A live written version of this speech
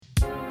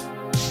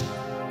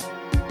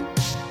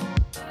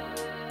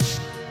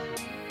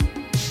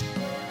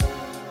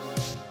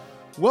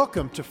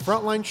Welcome to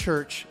Frontline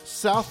Church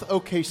South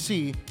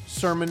OKC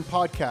Sermon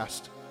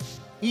Podcast.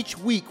 Each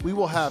week we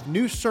will have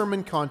new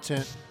sermon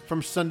content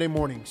from Sunday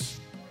mornings,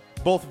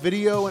 both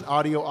video and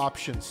audio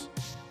options.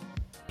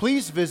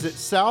 Please visit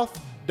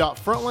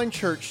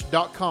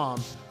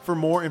south.frontlinechurch.com for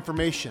more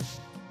information.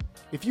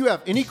 If you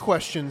have any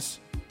questions,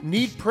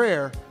 need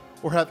prayer,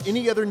 or have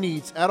any other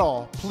needs at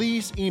all,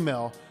 please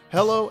email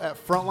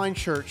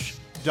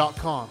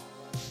hello@frontlinechurch.com.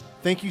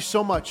 Thank you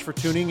so much for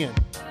tuning in.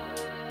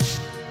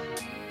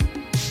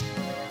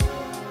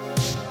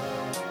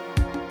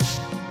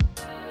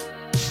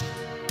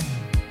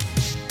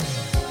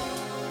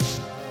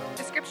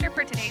 The scripture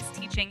for today's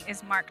teaching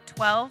is Mark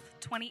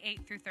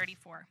 12:28 through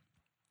 34.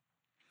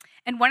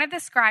 And one of the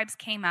scribes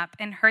came up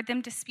and heard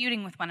them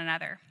disputing with one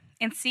another,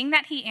 and seeing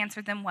that he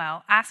answered them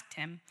well, asked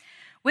him,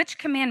 "Which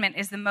commandment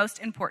is the most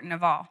important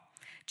of all?"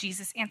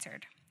 Jesus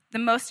answered, "The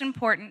most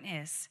important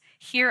is,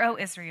 'Hear, O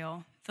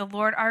Israel, the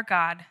Lord our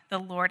God, the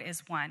Lord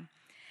is one.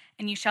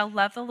 And you shall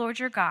love the Lord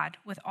your God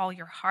with all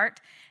your heart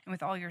and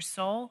with all your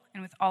soul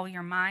and with all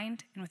your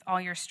mind and with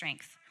all your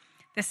strength.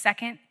 The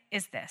second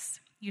is this,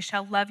 you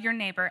shall love your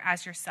neighbor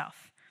as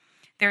yourself.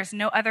 There is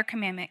no other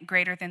commandment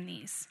greater than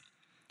these."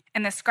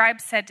 And the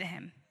scribe said to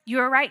him, "You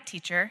are right,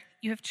 teacher.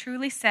 You have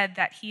truly said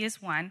that he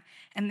is one,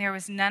 and there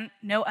was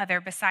no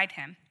other beside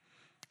him.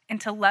 And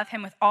to love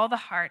him with all the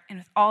heart and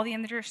with all the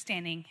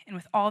understanding and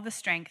with all the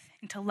strength,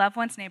 and to love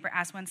one's neighbor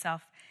as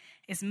oneself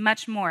is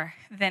much more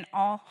than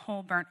all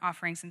whole burnt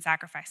offerings and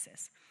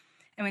sacrifices."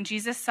 And when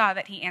Jesus saw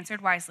that he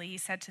answered wisely, he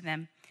said to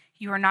them,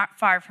 "You are not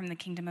far from the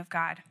kingdom of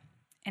God."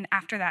 And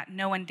after that,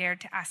 no one dared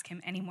to ask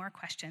him any more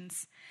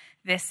questions.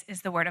 This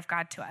is the word of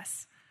God to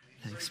us.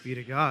 Thanks be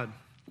to God.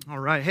 All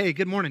right. Hey,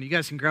 good morning. You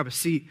guys can grab a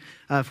seat.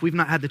 If we've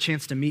not had the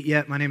chance to meet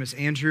yet, my name is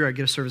Andrew. I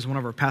get to serve as one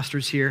of our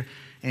pastors here,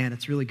 and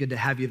it's really good to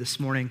have you this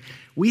morning.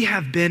 We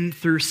have been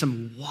through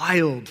some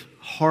wild,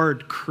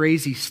 hard,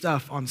 crazy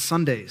stuff on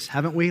Sundays,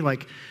 haven't we?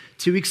 Like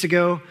 2 weeks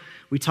ago,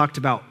 we talked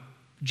about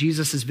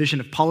Jesus' vision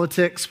of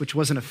politics, which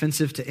wasn't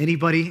offensive to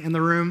anybody in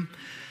the room.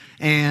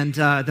 And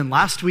then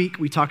last week,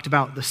 we talked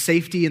about the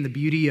safety and the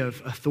beauty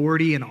of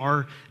authority and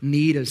our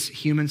need as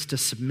humans to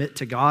submit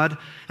to God.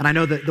 And I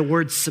know that the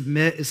word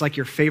submit is like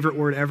your favorite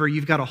word ever.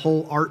 You've got a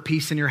whole art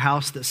piece in your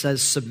house that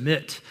says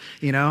submit,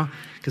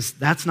 because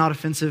that's not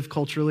offensive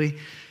culturally.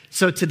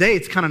 So today,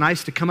 it's kind of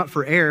nice to come up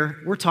for air.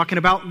 We're talking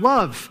about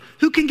love.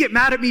 Who can get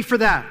mad at me for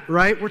that,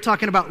 right? We're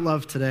talking about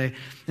love today.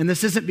 And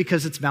this isn't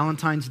because it's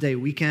Valentine's Day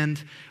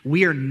weekend.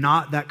 We are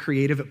not that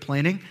creative at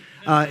planning.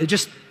 It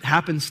just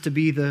happens to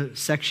be the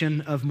section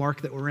of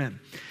Mark that we're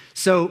in.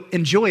 So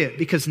enjoy it,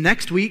 because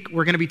next week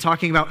we're going to be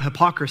talking about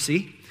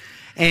hypocrisy.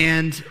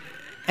 And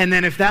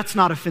then if that's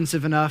not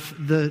offensive enough,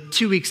 the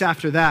 2 weeks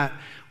after that,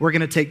 we're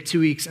going to take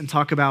 2 weeks and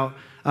talk about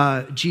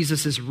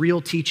Jesus'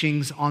 real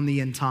teachings on the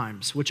end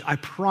times, which I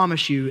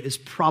promise you is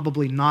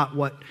probably not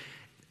what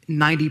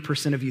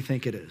 90% of you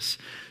think it is.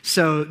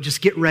 So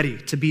just get ready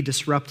to be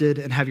disrupted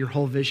and have your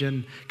whole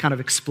vision kind of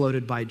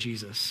exploded by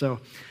Jesus.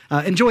 So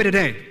enjoy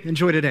today.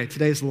 Enjoy today.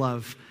 Today's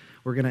love.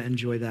 We're going to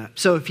enjoy that.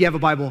 So if you have a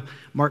Bible,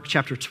 Mark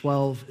chapter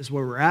 12 is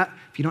where we're at.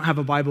 If you don't have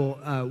a Bible,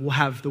 we'll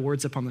have the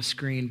words up on the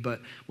screen,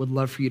 but would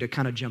love for you to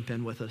kind of jump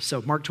in with us.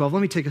 So Mark 12,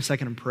 let me take a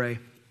second and pray.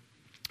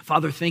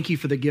 Father, thank you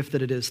for the gift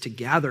that it is to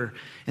gather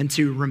and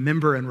to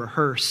remember and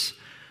rehearse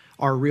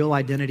our real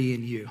identity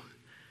in you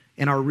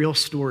and our real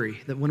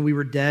story, that when we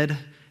were dead,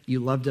 you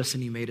loved us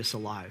and you made us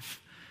alive.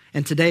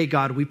 And today,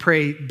 God, we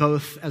pray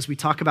both as we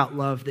talk about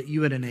love, that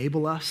you would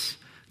enable us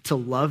to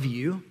love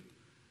you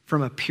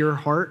from a pure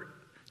heart,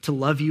 to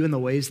love you in the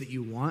ways that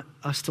you want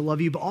us to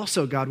love you. But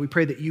also, God, we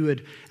pray that you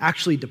would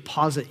actually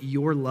deposit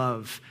your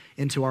love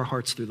into our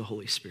hearts through the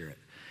Holy Spirit.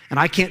 And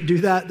I can't do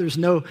that. There's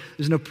no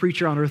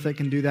preacher on earth that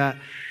can do that.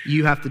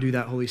 You have to do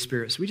that, Holy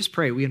Spirit. So we just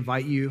pray. We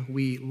invite you.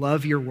 We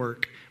love your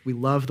work. We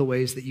love the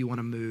ways that you want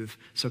to move.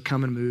 So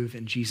come and move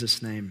in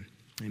Jesus' name.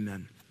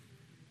 Amen.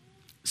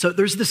 So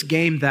there's this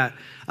game that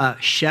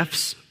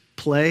chefs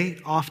play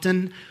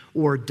often,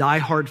 or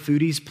diehard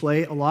foodies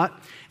play a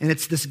lot. And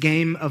it's this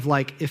game of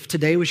like, if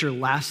today was your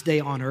last day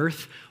on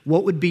earth,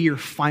 what would be your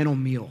final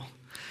meal?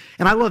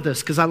 And I love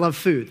this because I love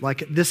food.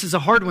 Like, this is a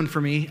hard one for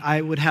me.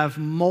 I would have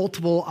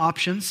multiple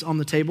options on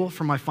the table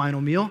for my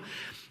final meal.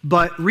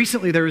 But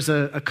recently there was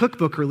a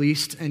cookbook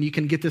released, and you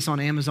can get this on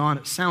Amazon.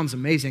 It sounds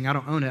amazing. I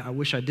don't own it. I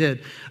wish I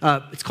did.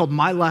 It's called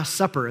My Last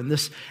Supper. And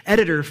this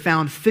editor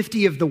found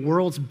 50 of the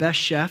world's best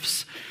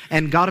chefs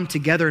and got them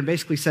together and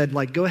basically said,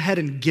 like, go ahead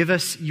and give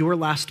us your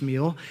last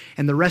meal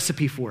and the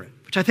recipe for it,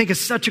 which I think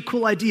is such a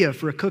cool idea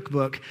for a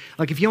cookbook.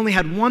 Like, if you only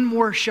had one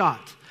more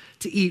shot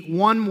to eat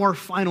one more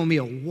final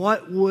meal,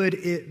 what would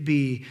it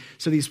be?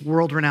 So these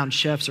world-renowned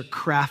chefs are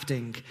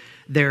crafting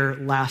their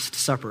last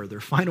supper,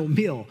 their final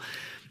meal.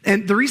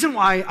 And the reason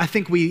why I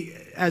think we,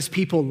 as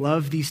people,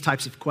 love these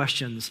types of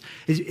questions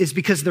is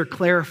because they're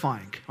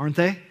clarifying, aren't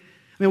they? I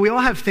mean, we all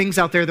have things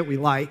out there that we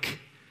like,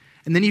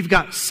 and then you've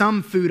got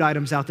some food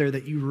items out there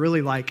that you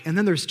really like, and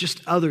then there's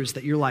just others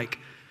that you're like,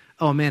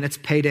 oh man, it's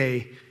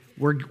payday.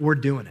 we're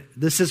doing it.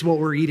 This is what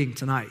we're eating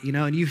tonight,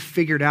 and you've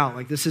figured out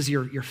like this is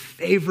your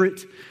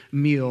favorite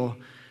meal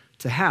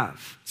to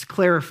have. It's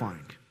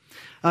clarifying.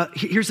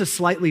 Here's a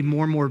slightly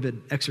more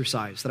morbid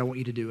exercise that I want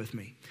you to do with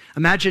me.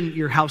 Imagine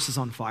your house is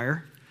on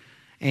fire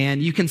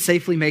and you can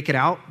safely make it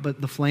out, but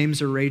the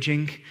flames are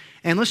raging.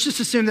 And let's just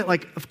assume that,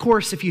 like, of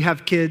course, if you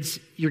have kids,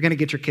 you're going to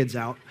get your kids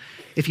out.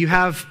 If you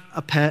have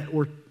a pet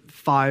or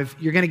 5,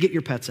 you're going to get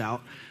your pets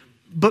out.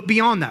 But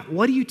beyond that,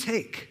 what do you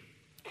take?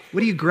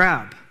 What do you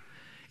grab?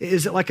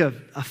 Is it like a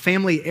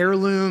family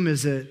heirloom?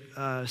 Is it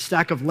a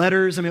stack of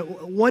letters? I mean,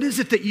 what is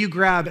it that you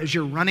grab as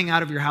you're running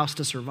out of your house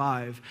to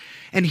survive?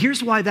 And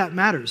here's why that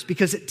matters,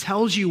 because it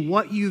tells you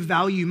what you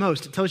value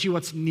most. It tells you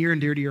what's near and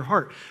dear to your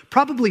heart.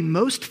 Probably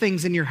most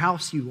things in your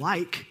house you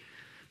like.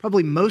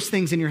 Probably most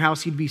things in your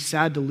house you'd be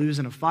sad to lose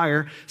in a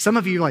fire. Some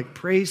of you are like,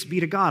 praise be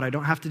to God, I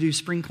don't have to do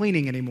spring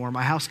cleaning anymore.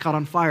 My house caught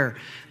on fire.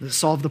 That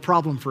solved the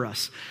problem for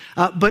us.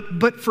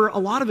 But for a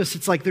lot of us,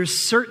 it's like there's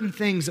certain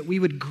things that we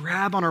would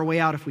grab on our way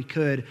out if we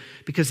could,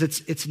 because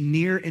it's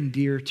near and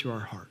dear to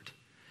our heart.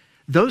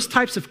 Those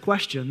types of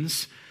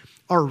questions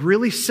are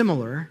really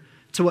similar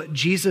to what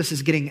Jesus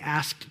is getting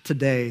asked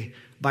today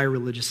by a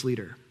religious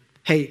leader.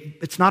 Hey,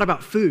 it's not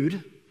about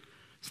food.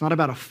 It's not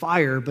about a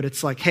fire, but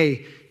it's like,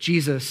 hey,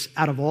 Jesus,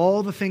 out of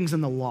all the things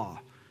in the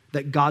law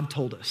that God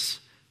told us,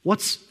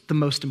 what's the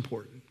most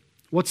important?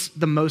 What's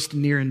the most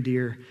near and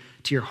dear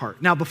to your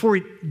heart? Now, before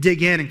we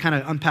dig in and kind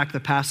of unpack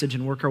the passage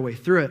and work our way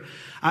through it,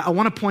 I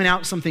want to point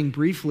out something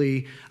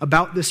briefly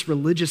about this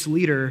religious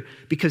leader,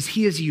 because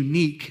he is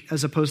unique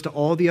as opposed to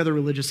all the other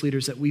religious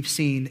leaders that we've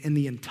seen in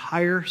the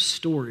entire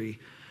story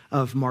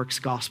of Mark's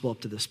gospel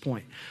up to this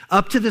point.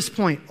 Up to this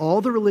point,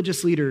 all the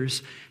religious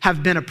leaders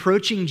have been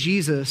approaching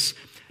Jesus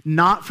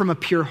not from a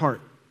pure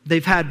heart.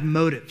 They've had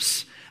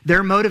motives.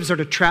 Their motives are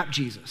to trap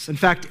Jesus. In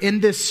fact,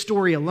 in this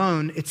story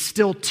alone, it's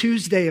still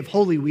Tuesday of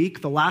Holy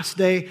Week, the last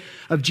day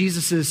of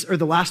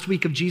the last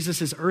week of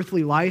Jesus's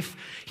earthly life.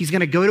 He's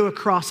going to go to a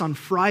cross on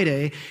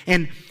Friday,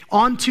 and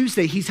on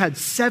Tuesday, he's had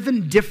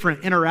 7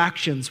 different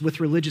interactions with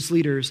religious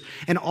leaders,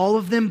 and all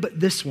of them but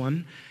this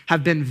one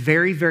have been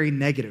very, very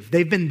negative.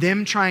 They've been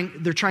they're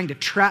trying to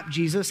trap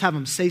Jesus, have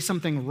him say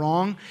something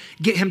wrong,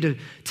 get him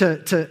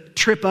to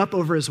trip up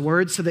over his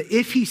words, so that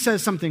if he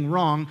says something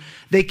wrong,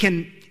 they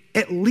can,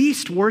 at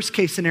least worst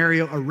case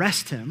scenario,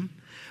 arrest him,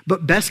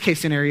 but best case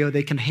scenario,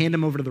 they can hand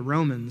him over to the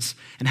Romans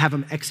and have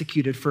him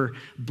executed for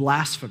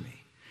blasphemy.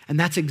 And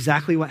that's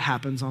exactly what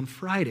happens on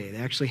Friday. They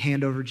actually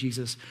hand over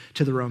Jesus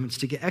to the Romans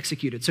to get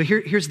executed. So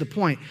here's the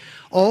point.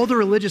 All the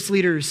religious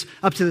leaders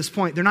up to this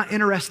point, they're not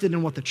interested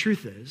in what the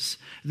truth is.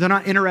 They're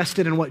not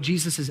interested in what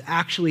Jesus is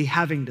actually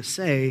having to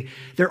say.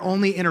 They're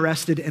only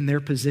interested in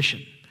their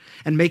position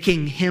and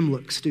making him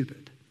look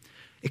stupid.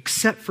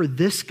 Except for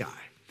this guy.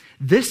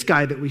 This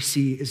guy that we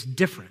see is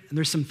different. And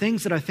there's some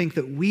things that I think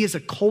that we as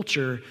a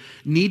culture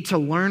need to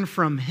learn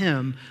from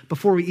him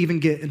before we even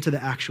get into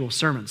the actual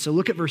sermon. So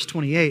look at verse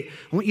 28.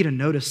 I want you to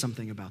notice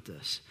something about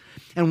this.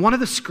 And one of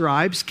the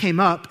scribes came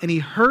up and he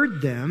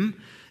heard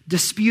them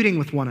disputing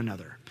with one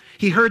another.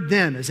 He heard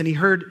them as in he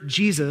heard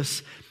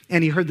Jesus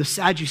and he heard the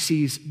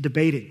Sadducees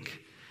debating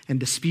and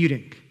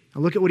disputing. Now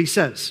look at what he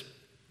says.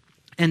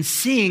 And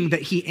seeing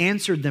that he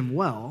answered them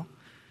well,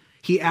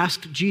 he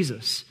asked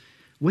Jesus,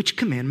 which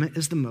commandment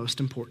is the most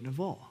important of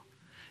all?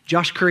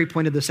 Josh Curry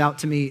pointed this out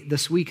to me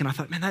this week, and I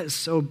thought, man, that is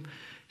so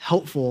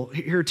helpful.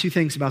 Here are 2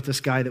 things about this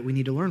guy that we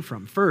need to learn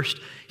from. First,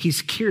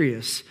 he's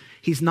curious.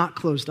 He's not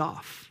closed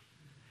off.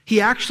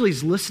 He actually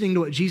is listening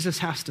to what Jesus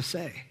has to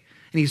say,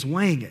 and he's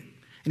weighing it,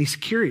 and he's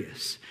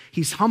curious.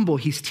 He's humble.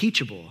 He's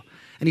teachable,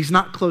 and he's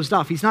not closed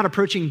off. He's not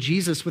approaching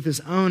Jesus with his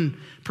own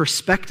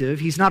perspective.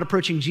 He's not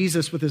approaching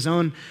Jesus with his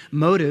own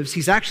motives.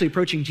 He's actually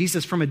approaching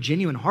Jesus from a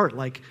genuine heart,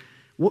 like,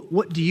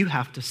 what do you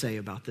have to say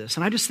about this?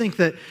 And I just think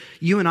that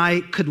you and I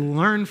could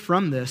learn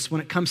from this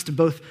when it comes to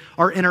both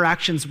our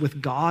interactions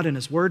with God and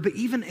his word, but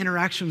even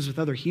interactions with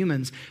other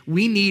humans.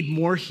 We need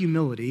more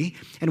humility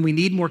and we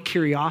need more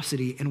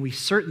curiosity, and we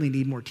certainly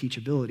need more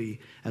teachability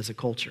as a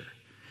culture.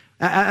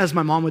 As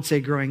my mom would say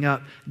growing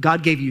up,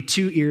 God gave you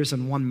 2 ears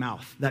and 1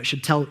 mouth. That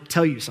should tell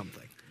you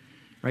something,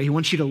 right? He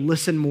wants you to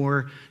listen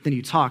more than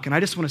you talk. And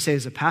I just want to say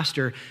as a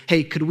pastor,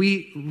 hey, could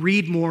we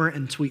read more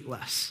and tweet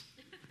less,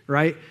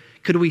 right?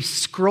 Could we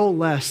scroll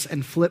less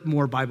and flip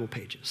more Bible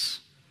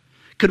pages?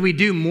 Could we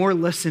do more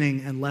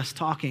listening and less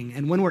talking?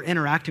 And when we're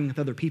interacting with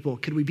other people,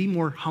 could we be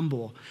more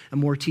humble and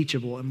more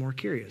teachable and more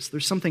curious?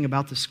 There's something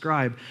about the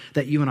scribe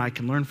that you and I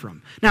can learn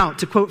from. Now,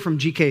 to quote from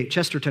G.K.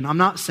 Chesterton, I'm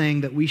not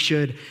saying that we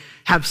should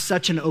have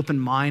such an open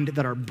mind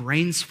that our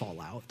brains fall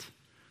out.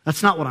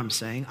 That's not what I'm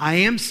saying. I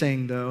am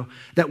saying, though,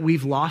 that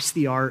we've lost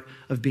the art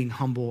of being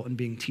humble and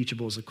being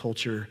teachable as a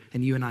culture,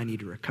 and you and I need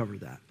to recover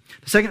that.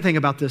 The second thing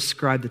about this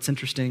scribe that's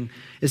interesting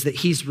is that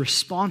he's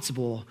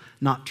responsible,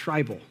 not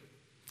tribal.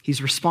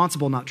 He's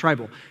responsible, not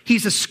tribal.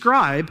 He's a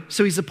scribe,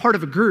 so he's a part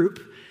of a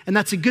group, and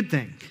that's a good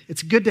thing.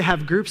 It's good to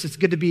have groups. It's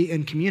good to be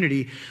in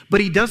community,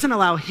 but he doesn't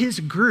allow his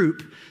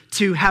group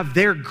to have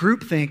their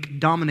groupthink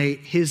dominate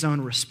his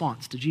own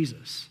response to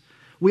Jesus.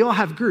 We all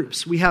have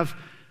groups. We have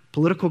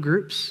political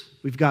groups.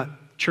 We've got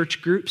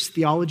church groups,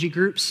 theology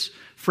groups,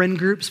 friend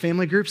groups,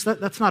 family groups.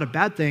 That's not a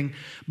bad thing.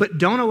 But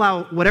don't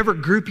allow whatever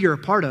group you're a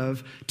part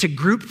of to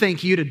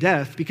groupthink you to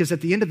death, because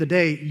at the end of the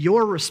day,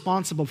 you're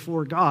responsible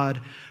for God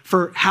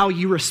for how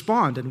you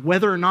respond and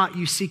whether or not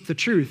you seek the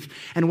truth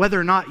and whether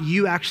or not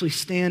you actually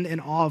stand in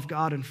awe of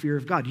God and fear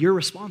of God. You're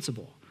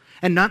responsible.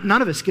 And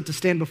none of us get to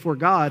stand before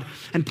God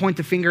and point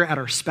the finger at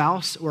our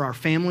spouse or our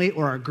family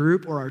or our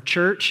group or our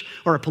church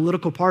or a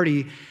political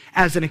party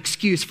as an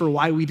excuse for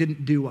why we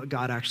didn't do what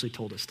God actually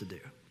told us to do.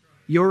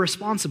 You're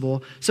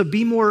responsible, so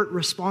be more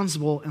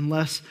responsible and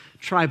less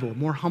tribal,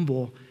 more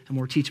humble and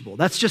more teachable.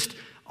 That's just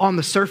on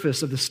the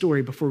surface of the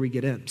story before we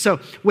get in. So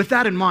with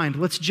that in mind,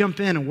 let's jump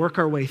in and work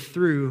our way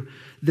through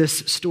this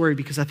story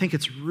because I think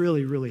it's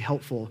really, really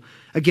helpful.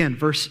 Again,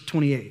 verse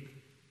 28.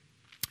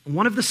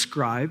 One of the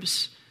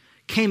scribes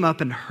came up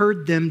and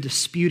heard them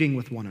disputing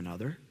with one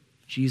another,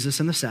 Jesus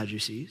and the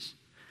Sadducees,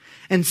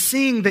 and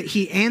seeing that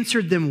he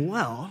answered them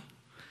well,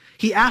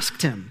 he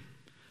asked him,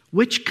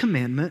 which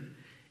commandment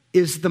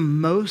is the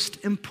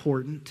most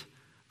important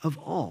of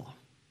all?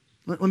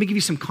 Let me give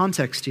you some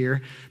context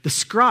here. The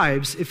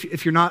scribes,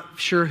 if you're not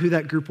sure who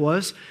that group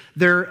was,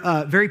 they're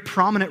very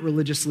prominent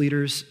religious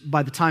leaders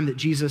by the time that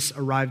Jesus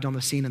arrived on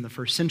the scene in the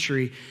first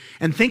century.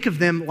 And think of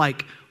them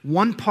like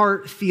one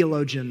part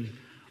theologian,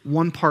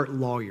 one part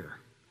lawyer.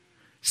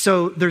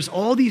 So there's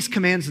all these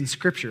commands in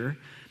Scripture,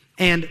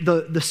 and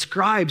the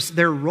scribes,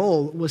 their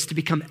role was to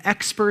become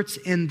experts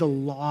in the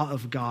law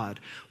of God,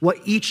 what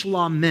each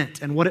law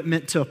meant and what it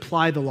meant to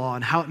apply the law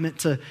and how it meant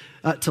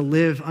to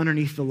live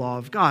underneath the law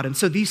of God. And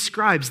so these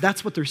scribes,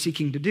 that's what they're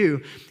seeking to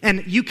do.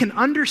 And you can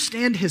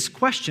understand his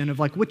question of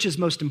like, which is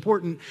most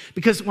important,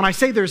 because when I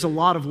say there's a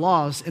lot of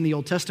laws in the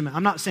Old Testament,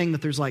 I'm not saying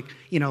that there's like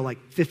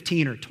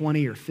 15 or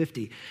 20 or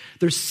 50.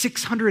 There's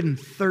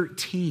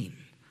 613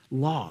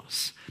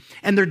 laws.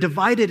 And they're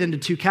divided into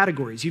two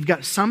categories. You've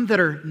got some that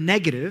are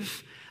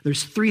negative.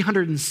 There's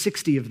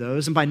 360 of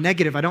those. And by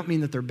negative, I don't mean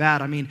that they're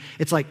bad. I mean,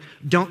 it's like,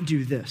 don't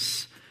do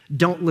this.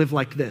 Don't live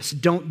like this.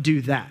 Don't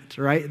do that,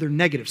 right? They're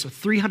negative. So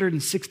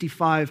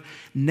 365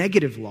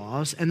 negative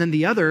laws. And then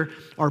the other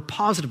are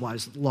positive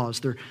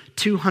laws. There are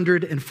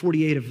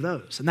 248 of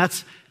those. And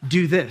that's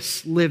do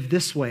this, live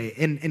this way,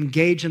 and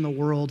engage in the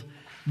world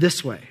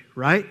this way,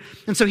 right?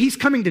 And so he's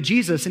coming to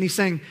Jesus and he's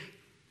saying,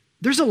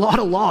 there's a lot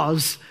of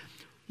laws.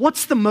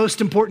 What's the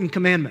most important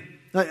commandment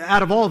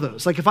out of all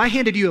those? Like if I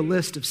handed you a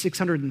list of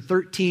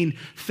 613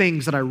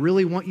 things that I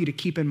really want you to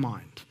keep in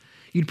mind,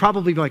 you'd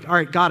probably be like, all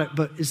right, got it.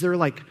 But is there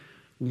like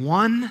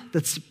one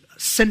that's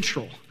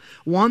central,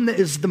 one that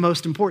is the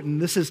most important?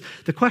 This is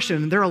the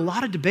question. And there are a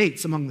lot of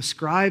debates among the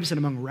scribes and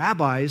among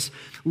rabbis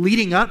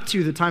leading up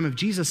to the time of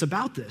Jesus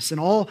about this. And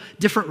all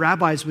different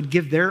rabbis would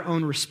give their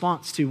own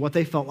response to what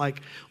they felt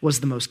like was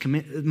the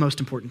most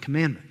important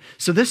commandment.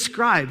 So this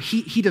scribe,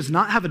 he does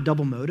not have a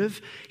double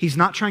motive. He's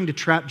not trying to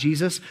trap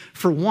Jesus.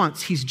 For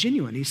once, he's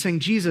genuine. He's saying,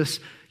 Jesus,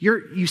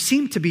 you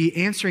seem to be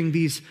answering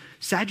these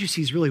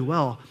Sadducees really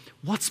well.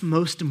 What's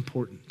most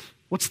important?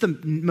 What's the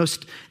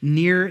most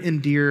near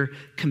and dear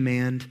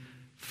command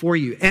for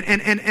you? And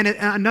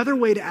another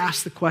way to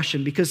ask the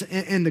question, because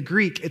in the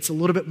Greek, it's a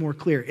little bit more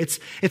clear.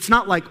 It's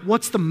not like,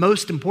 what's the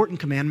most important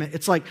commandment?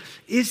 It's like,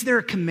 is there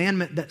a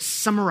commandment that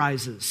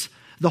summarizes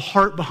the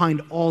heart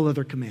behind all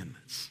other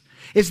commandments?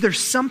 Is there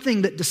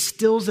something that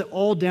distills it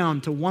all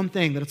down to one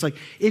thing that it's like,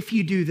 if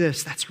you do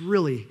this, that's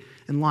really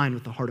in line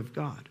with the heart of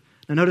God?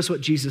 Now notice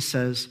what Jesus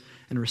says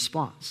in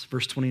response.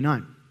 Verse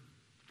 29.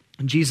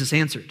 And Jesus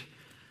answered,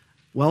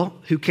 well,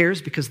 who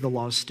cares because the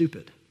law is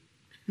stupid?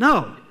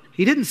 No,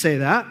 he didn't say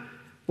that.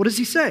 What does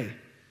he say?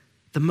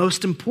 The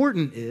most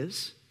important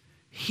is,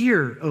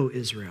 hear, O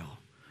Israel,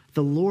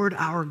 the Lord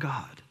our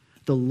God,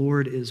 the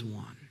Lord is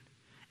one.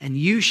 And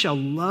you shall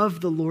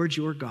love the Lord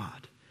your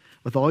God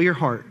with all your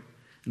heart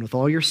and with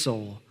all your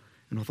soul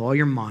and with all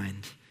your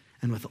mind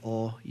and with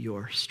all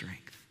your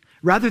strength.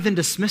 Rather than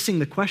dismissing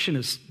the question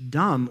as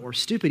dumb or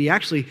stupid, he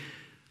actually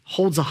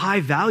holds a high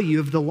value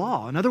of the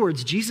law. In other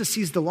words, Jesus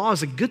sees the law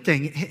as a good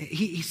thing.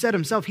 He said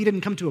himself, he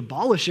didn't come to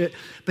abolish it,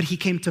 but he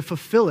came to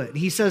fulfill it.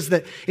 He says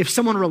that if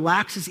someone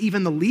relaxes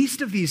even the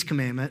least of these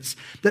commandments,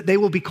 that they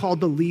will be called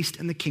the least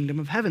in the kingdom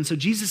of heaven. So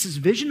Jesus'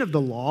 vision of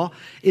the law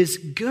is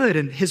good,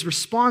 and his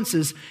response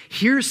is,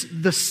 here's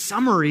the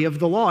summary of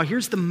the law.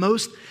 Here's the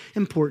most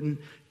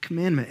important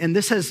commandment. And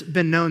this has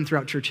been known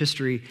throughout church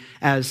history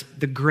as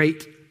the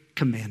Great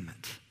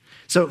Commandment.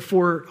 So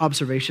 4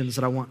 observations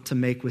that I want to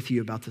make with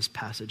you about this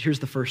passage. Here's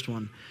the first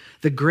one.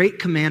 The Great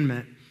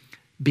Commandment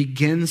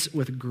begins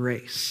with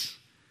grace.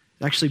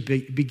 It actually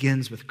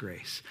begins with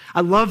grace.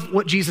 I love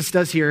what Jesus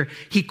does here.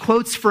 He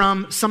quotes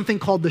from something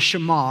called the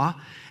Shema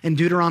in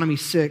Deuteronomy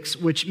 6,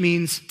 which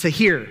means to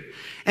hear.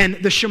 And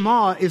the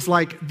Shema is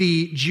like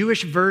the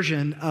Jewish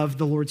version of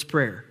the Lord's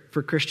Prayer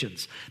for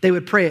Christians. They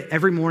would pray it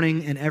every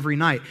morning and every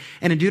night.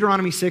 And in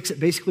Deuteronomy 6, it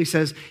basically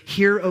says,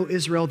 hear, O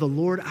Israel, the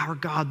Lord our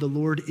God, the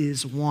Lord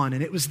is one.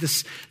 And it was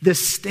this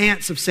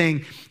stance of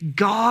saying,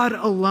 God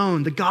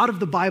alone, the God of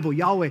the Bible,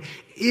 Yahweh,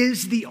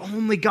 is the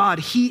only God.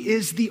 He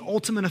is the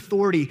ultimate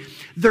authority.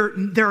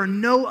 There are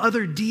no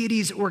other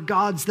deities or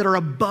gods that are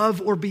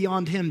above or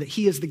beyond him, that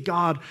he is the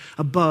God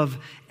above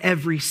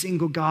every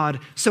single God.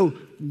 So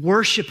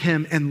worship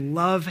him and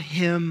love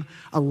him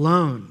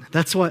alone.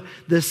 That's what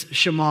this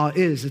Shema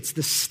is. It's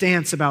the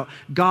stance about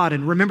God.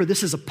 And remember,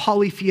 this is a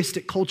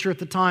polytheistic culture at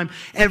the time.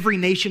 Every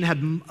nation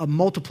had a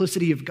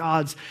multiplicity of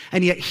gods.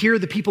 And yet here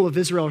the people of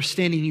Israel are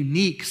standing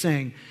unique,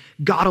 saying,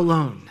 God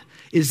alone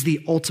is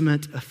the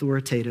ultimate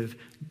authoritative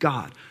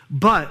God.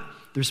 But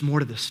there's more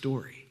to the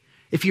story.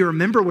 If you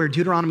remember where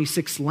Deuteronomy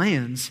 6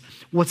 lands,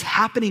 what's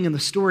happening in the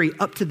story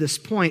up to this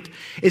point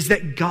is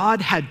that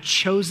God had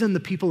chosen the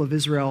people of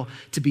Israel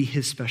to be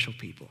his special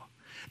people.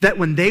 That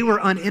when they were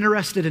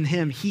uninterested in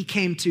him, he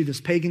came to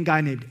this pagan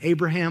guy named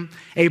Abram,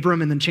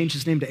 and then changed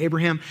his name to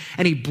Abraham,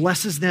 and he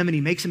blesses them and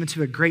he makes them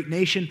into a great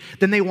nation.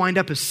 Then they wind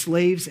up as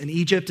slaves in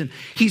Egypt, and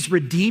he's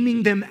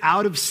redeeming them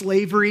out of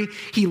slavery.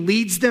 He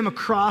leads them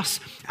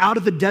across out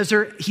of the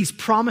desert. He's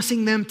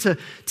promising them to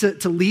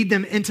lead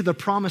them into the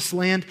promised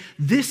land.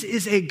 This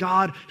is a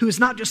God who is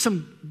not just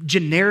some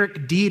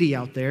generic deity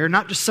out there,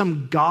 not just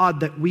some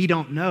God that we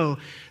don't know.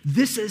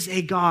 This is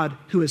a God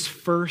who has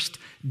first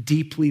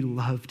deeply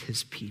loved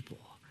his people.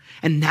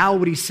 And now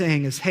what he's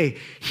saying is, hey,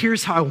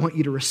 here's how I want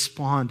you to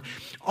respond.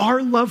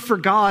 Our love for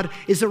God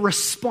is a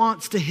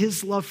response to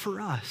his love for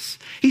us.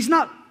 He's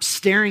not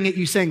staring at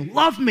you saying,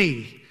 love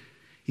me.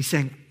 He's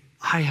saying,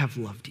 I have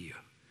loved you.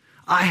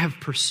 I have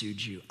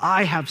pursued you.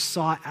 I have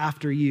sought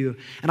after you.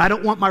 And I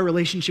don't want my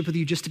relationship with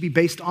you just to be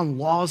based on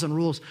laws and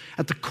rules.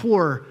 At the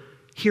core,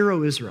 hear,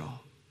 O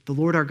Israel, the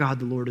Lord our God,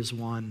 the Lord is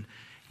one.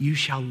 You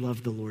shall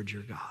love the Lord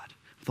your God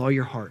with all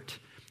your heart,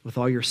 with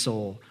all your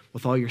soul,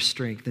 with all your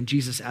strength. And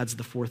Jesus adds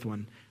the fourth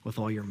one, with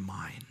all your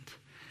mind.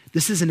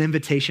 This is an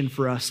invitation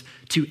for us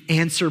to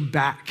answer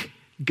back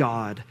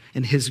God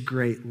and his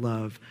great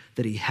love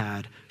that he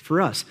had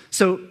for us.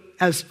 So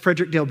as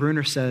Frederick Dale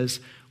Bruner says,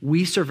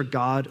 we serve a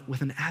God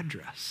with an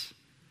address.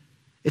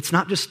 It's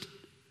not just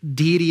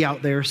deity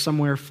out there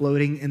somewhere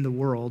floating in the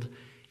world.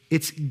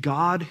 It's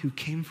God who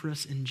came for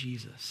us in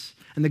Jesus.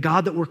 And the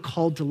God that we're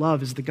called to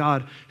love is the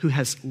God who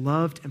has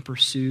loved and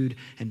pursued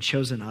and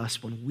chosen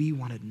us when we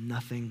wanted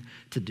nothing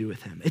to do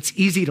with him. It's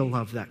easy to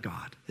love that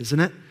God, isn't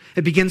it?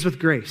 It begins with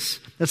grace.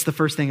 That's the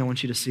first thing I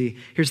want you to see.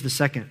 Here's the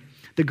second.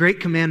 The Great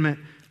Commandment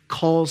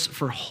calls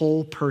for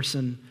whole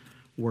person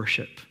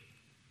worship.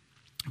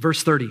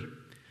 Verse 30,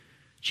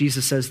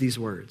 Jesus says these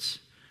words,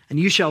 and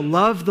you shall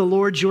love the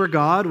Lord your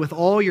God with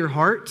all your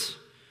heart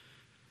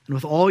and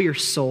with all your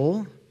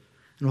soul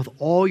and with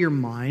all your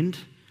mind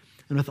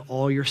and with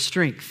all your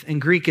strength. In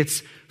Greek,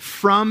 it's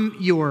from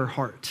your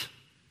heart,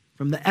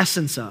 from the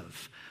essence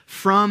of,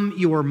 from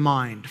your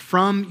mind,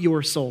 from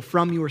your soul,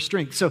 from your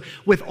strength. So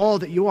with all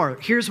that you are,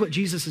 here's what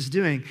Jesus is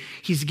doing.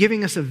 He's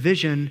giving us a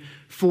vision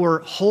for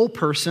whole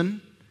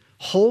person,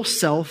 whole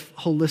self,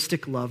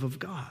 holistic love of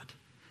God.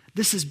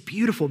 This is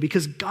beautiful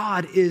because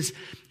God is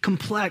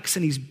complex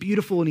and he's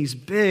beautiful and he's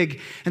big.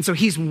 And so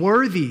he's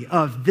worthy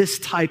of this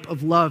type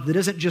of love that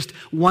isn't just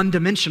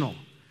one-dimensional.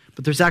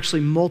 But there's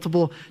actually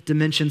multiple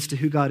dimensions to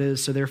who God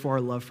is, so therefore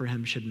our love for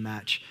him should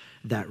match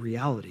that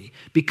reality.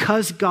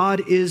 Because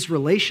God is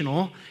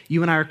relational,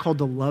 you and I are called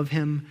to love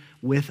him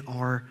with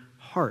our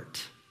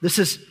heart. This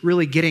is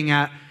really getting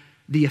at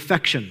the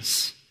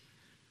affections,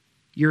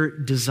 your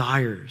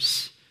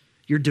desires,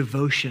 your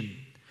devotion,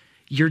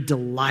 your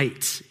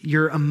delight,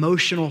 your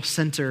emotional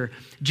center.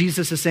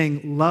 Jesus is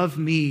saying, love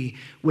me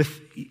with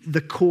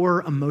the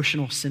core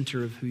emotional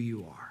center of who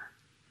you are.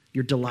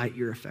 Your delight,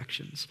 your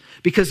affections.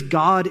 Because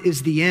God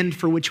is the end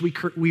for which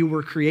we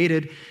were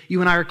created,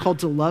 you and I are called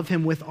to love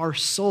him with our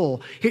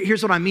soul.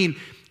 Here's what I mean.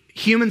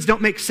 Humans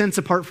don't make sense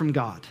apart from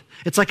God.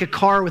 It's like a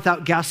car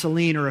without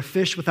gasoline or a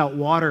fish without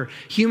water.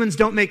 Humans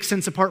don't make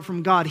sense apart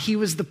from God. He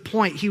was the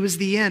point. He was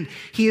the end.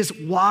 He is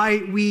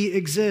why we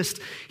exist.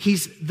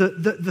 He's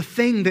the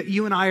thing that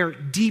you and I are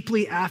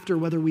deeply after,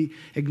 whether we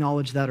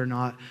acknowledge that or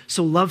not.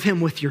 So love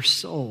him with your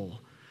soul.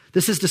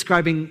 This is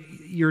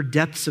describing your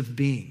depths of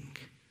being,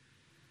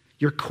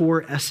 your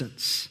core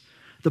essence,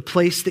 the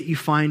place that you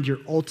find your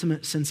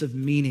ultimate sense of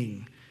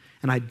meaning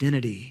and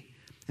identity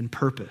and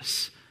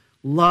purpose.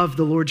 Love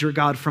the Lord your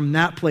God from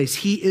that place.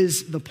 He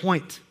is the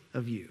point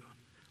of you.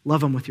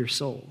 Love him with your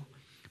soul.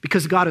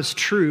 Because God is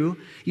true,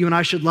 you and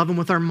I should love him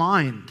with our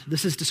mind.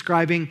 This is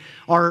describing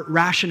our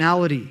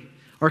rationality,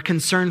 our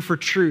concern for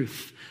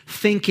truth,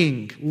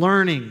 thinking,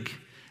 learning,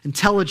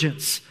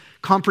 intelligence,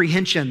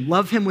 comprehension.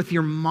 Love him with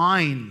your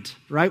mind,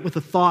 right? With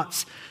the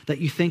thoughts that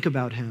you think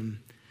about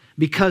him.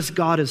 Because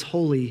God is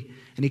holy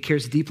and he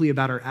cares deeply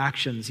about our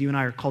actions, you and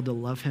I are called to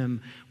love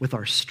him with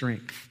our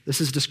strength.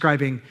 This is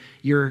describing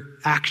your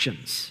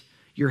actions,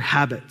 your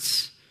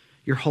habits,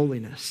 your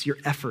holiness, your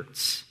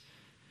efforts,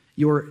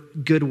 your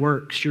good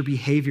works, your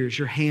behaviors,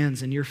 your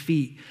hands and your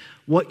feet,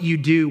 what you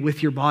do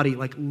with your body.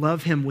 Like,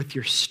 love him with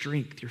your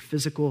strength, your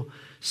physical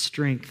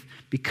strength,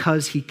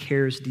 because he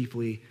cares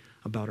deeply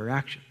about our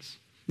actions.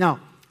 Now,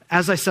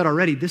 as I said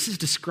already, this is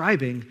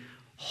describing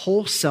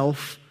whole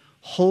self,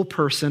 whole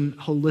person,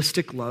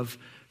 holistic love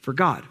for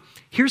God.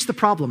 Here's the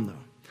problem, though.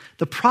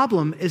 The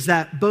problem is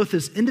that both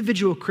as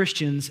individual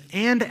Christians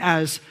and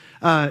as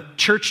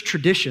church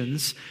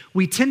traditions,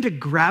 we tend to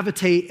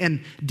gravitate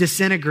and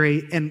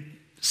disintegrate and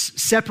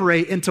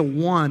separate into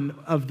one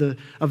of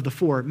the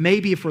four,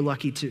 maybe if we're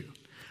lucky two.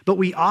 But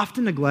we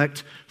often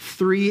neglect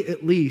three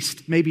at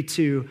least, maybe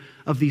two,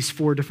 of these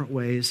four different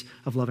ways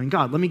of loving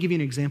God. Let me give you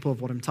an example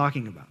of what I'm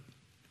talking about.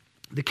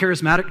 The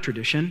charismatic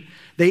tradition,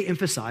 they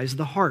emphasize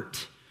the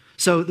heart.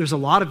 So there's a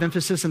lot of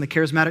emphasis in the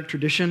charismatic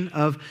tradition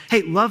of,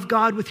 hey, love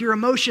God with your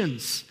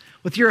emotions,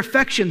 with your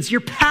affections,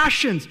 your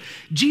passions.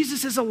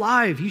 Jesus is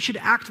alive. You should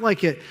act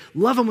like it.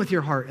 Love him with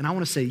your heart. And I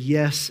want to say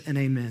yes and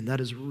amen. That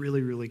is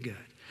really, really good.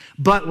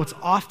 But what's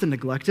often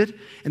neglected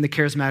in the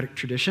charismatic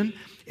tradition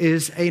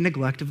is a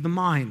neglect of the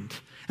mind.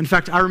 In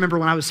fact, I remember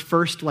when I was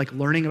first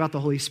learning about the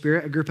Holy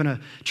Spirit, I grew up in a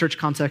church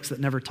context that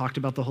never talked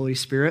about the Holy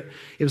Spirit.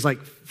 It was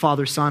like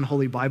Father, Son,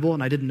 Holy Bible,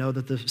 and I didn't know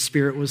that the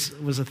Spirit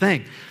was a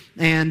thing.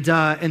 And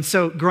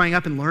so growing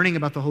up and learning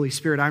about the Holy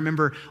Spirit, I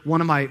remember one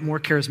of my more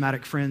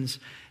charismatic friends,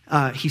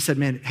 he said,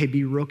 man, hey,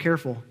 be real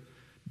careful.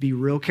 Be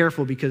real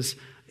careful, because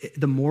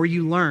the more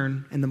you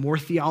learn and the more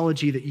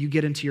theology that you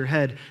get into your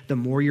head, the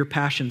more your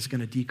passion's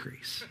going to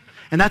decrease.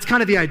 And that's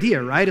kind of the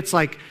idea, right? It's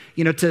like,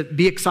 to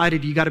be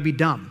excited, you got to be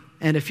dumb.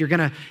 And if you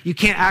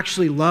can't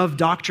actually love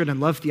doctrine and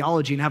love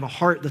theology and have a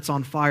heart that's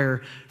on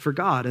fire for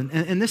God.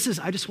 And this is,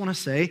 I just want to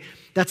say,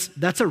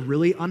 that's a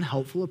really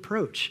unhelpful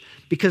approach,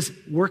 because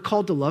we're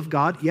called to love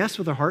God, yes,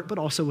 with our heart, but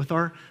also with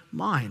our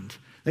mind.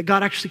 That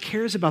God actually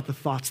cares about the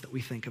thoughts that we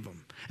think of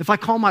him. If I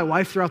call my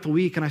wife throughout the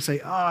week and I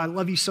say, oh, I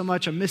love you so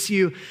much, I miss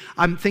you,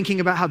 I'm thinking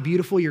about how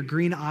beautiful your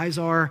green eyes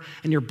are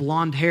and your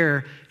blonde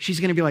hair, she's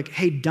going to be like,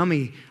 hey,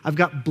 dummy, I've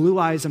got blue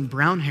eyes and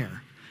brown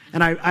hair.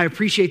 And I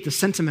appreciate the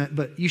sentiment,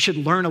 but you should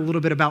learn a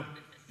little bit about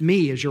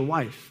me as your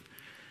wife.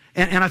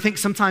 And I think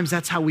sometimes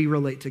that's how we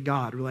relate to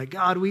God. We're like,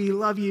 God, we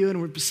love you, and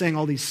we're saying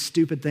all these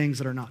stupid things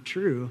that are not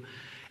true.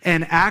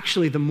 And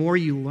actually, the more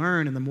you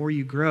learn and the more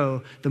you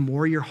grow, the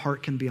more your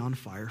heart can be on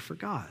fire for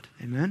God.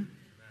 Amen?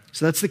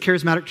 So that's the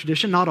charismatic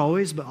tradition, not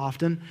always, but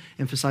often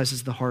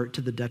emphasizes the heart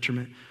to the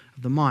detriment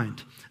of the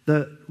mind.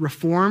 The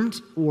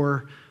Reformed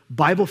or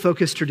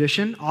Bible-focused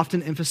tradition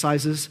often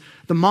emphasizes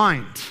the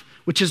mind,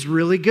 which is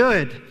really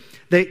good.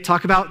 They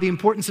talk about the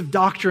importance of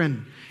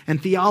doctrine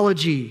and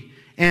theology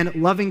and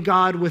loving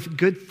God with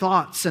good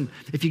thoughts. And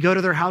if you go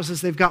to their houses,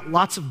 they've got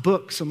lots of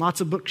books and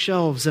lots of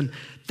bookshelves. And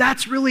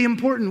that's really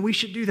important. We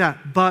should do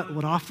that. But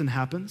what often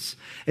happens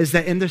is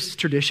that in this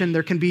tradition,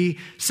 there can be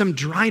some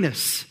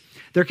dryness.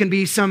 There can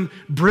be some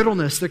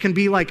brittleness. There can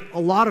be a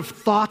lot of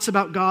thoughts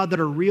about God that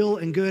are real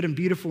and good and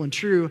beautiful and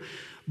true.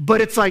 But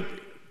it's like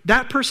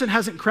that person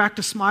hasn't cracked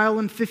a smile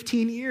in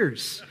 15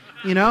 years,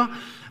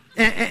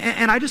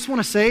 And I just want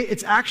to say,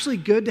 it's actually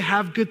good to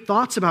have good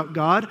thoughts about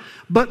God,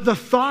 but the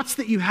thoughts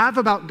that you have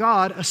about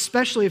God,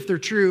 especially if they're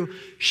true,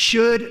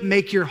 should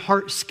make your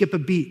heart skip a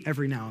beat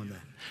every now and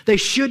then. They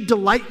should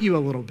delight you a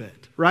little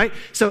bit, right?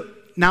 So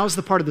now's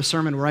the part of the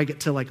sermon where I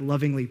get to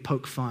lovingly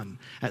poke fun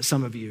at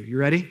some of you. You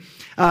ready?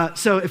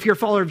 So if you're a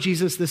follower of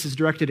Jesus, this is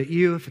directed at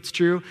you, if it's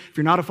true. If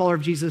you're not a follower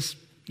of Jesus,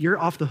 you're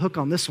off the hook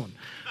on this one.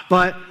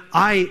 But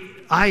I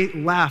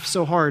laugh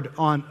so hard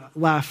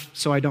laugh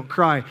so I don't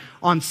cry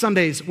on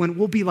Sundays when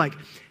we'll be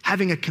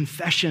having a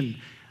confession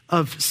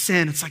of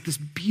sin. It's this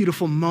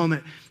beautiful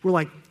moment. We're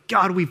like,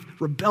 God, we've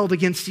rebelled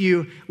against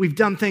you. We've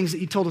done things that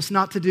you told us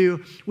not to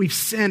do. We've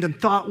sinned in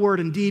thought,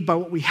 word, and deed by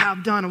what we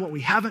have done and what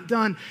we haven't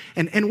done.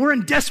 And we're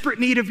in desperate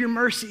need of your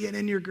mercy and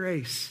in your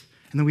grace.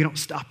 And then we don't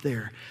stop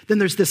there. Then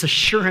there's this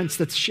assurance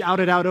that's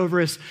shouted out over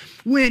us.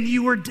 When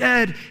you were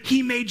dead,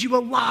 he made you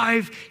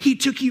alive. He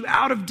took you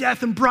out of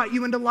death and brought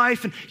you into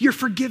life. And you're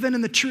forgiven.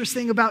 And the truest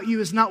thing about you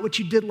is not what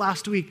you did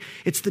last week.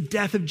 It's the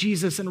death of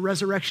Jesus and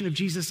resurrection of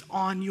Jesus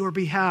on your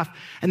behalf.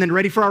 And then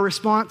ready for our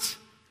response?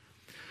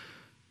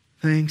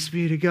 Thanks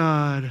be to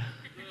God.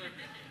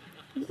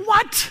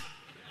 What?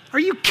 Are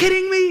you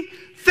kidding me?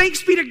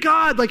 Thanks be to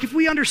God. If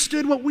we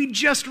understood what we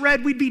just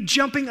read, we'd be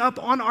jumping up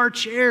on our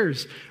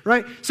chairs,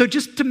 right? So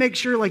just to make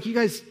sure, you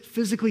guys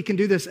physically can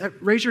do this,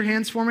 raise your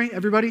hands for me,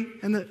 everybody,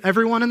 and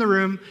everyone in the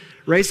room,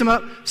 raise them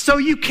up so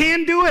you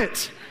can do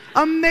it.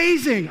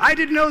 Amazing. I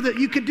didn't know that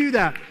you could do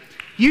that.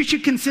 You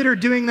should consider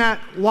doing that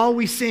while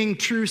we sing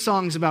true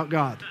songs about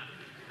God.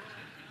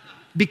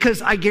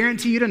 Because I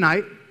guarantee you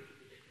tonight,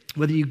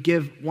 whether you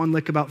give one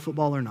lick about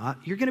football or not,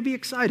 you're going to be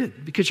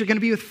excited because you're going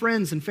to be with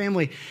friends and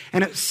family.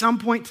 And at some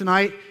point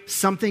tonight,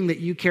 something that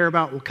you care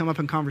about will come up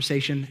in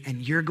conversation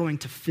and you're going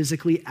to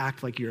physically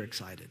act like you're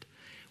excited.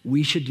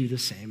 We should do the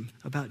same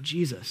about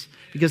Jesus,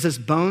 because his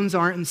bones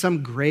aren't in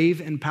some grave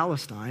in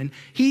Palestine.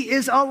 He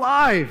is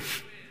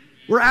alive.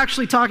 We're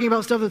actually talking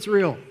about stuff that's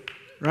real,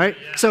 right?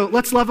 So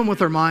let's love him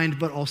with our mind,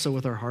 but also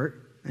with our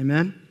heart.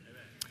 Amen?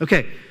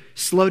 Okay,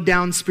 slowed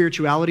down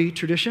spirituality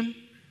tradition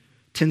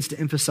tends to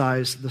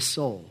emphasize the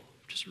soul,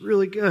 which is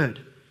really good.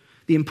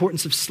 The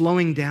importance of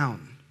slowing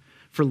down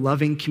for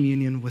loving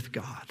communion with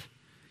God.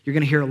 You're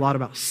going to hear a lot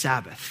about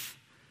Sabbath.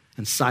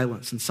 and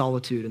silence and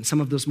solitude and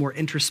some of those more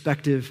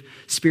introspective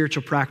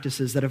spiritual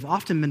practices that have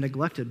often been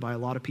neglected by a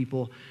lot of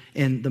people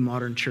in the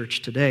modern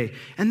church today.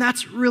 And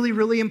that's really,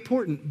 really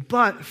important.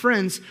 But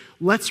friends,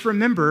 let's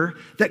remember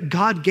that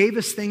God gave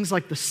us things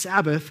like the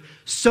Sabbath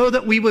so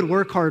that we would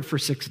work hard for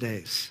 6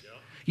 days.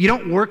 You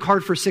don't work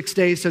hard for 6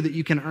 days so that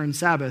you can earn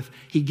Sabbath.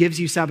 He gives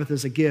you Sabbath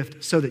as a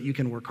gift so that you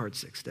can work hard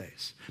 6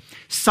 days.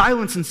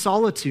 Silence and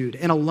solitude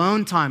and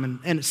alone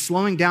time and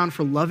slowing down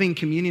for loving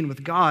communion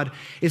with God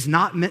is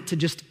not meant to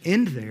just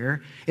end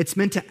there. It's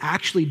meant to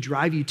actually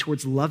drive you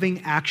towards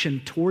loving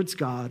action towards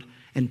God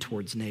and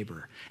towards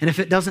neighbor. And if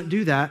it doesn't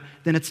do that,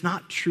 then it's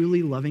not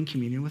truly loving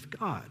communion with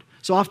God.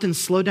 So often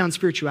slow down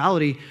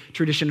spirituality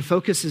tradition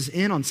focuses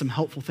in on some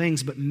helpful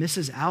things, but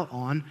misses out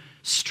on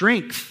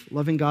strength,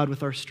 loving God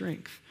with our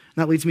strength.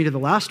 And that leads me to the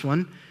last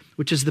one,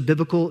 which is the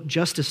biblical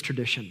justice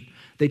tradition.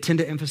 They tend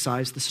to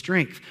emphasize the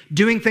strength.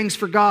 Doing things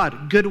for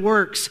God, good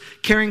works,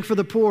 caring for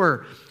the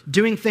poor,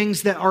 doing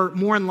things that are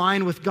more in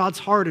line with God's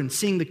heart and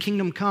seeing the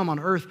kingdom come on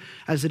earth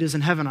as it is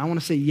in heaven. I want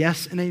to say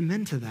yes and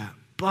amen to that.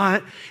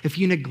 But if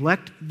you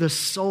neglect the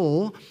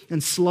soul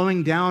and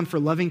slowing down for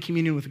loving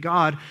communion with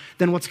God,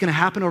 then what's going to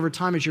happen over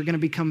time is you're going to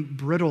become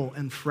brittle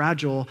and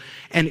fragile,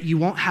 and you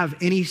won't have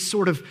any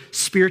sort of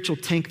spiritual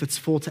tank that's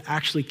full to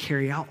actually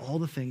carry out all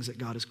the things that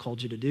God has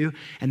called you to do.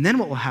 And then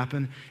what will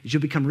happen is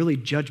you'll become really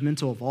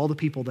judgmental of all the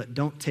people that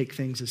don't take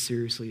things as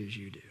seriously as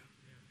you do,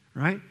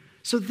 right?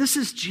 So this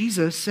is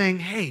Jesus saying,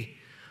 hey,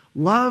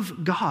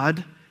 love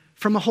God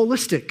from a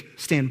holistic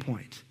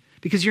standpoint.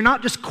 Because you're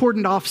not just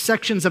cordoned off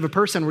sections of a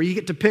person where you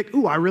get to pick,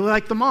 ooh, I really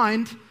like the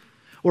mind,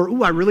 or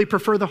ooh, I really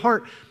prefer the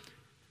heart.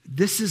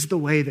 This is the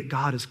way that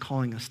God is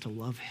calling us to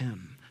love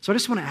him. So I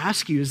just want to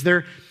ask you, is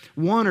there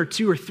one or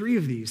two or three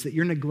of these that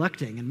you're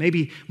neglecting and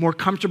maybe more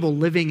comfortable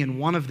living in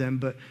one of them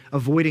but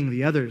avoiding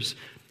the others?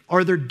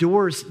 Are there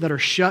doors that are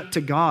shut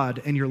to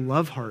God and your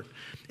love heart?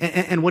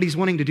 And what he's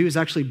wanting to do is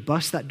actually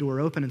bust that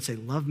door open and say,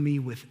 love me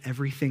with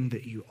everything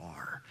that you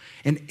are.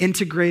 An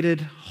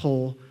integrated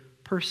whole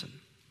person.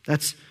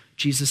 That's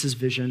Jesus'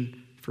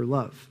 vision for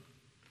love.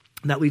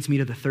 And that leads me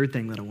to the third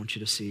thing that I want you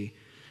to see.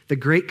 The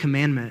great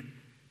commandment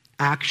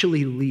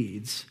actually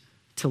leads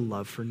to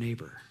love for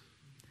neighbor.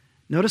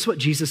 Notice what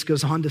Jesus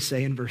goes on to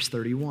say in verse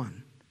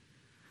 31.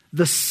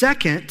 The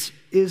second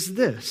is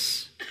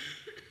this: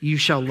 you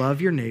shall love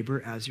your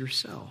neighbor as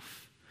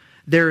yourself.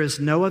 There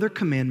is no other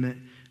commandment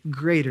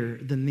greater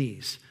than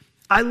these.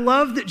 I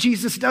love that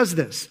Jesus does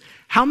this.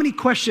 How many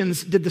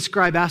questions did the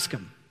scribe ask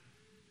him?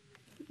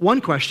 One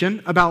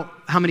question about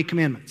how many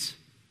commandments?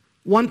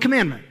 One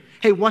commandment.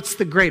 Hey, what's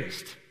the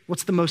greatest?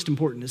 What's the most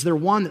important? Is there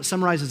one that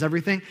summarizes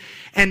everything?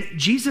 And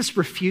Jesus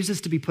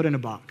refuses to be put in a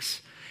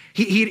box.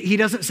 He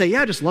doesn't say,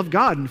 yeah, just love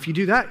God, and if you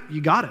do that,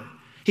 you got it.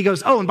 He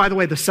goes, oh, and by the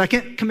way, the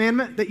second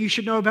commandment that you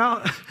should know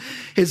about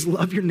is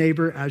love your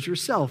neighbor as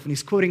yourself. And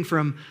he's quoting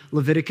from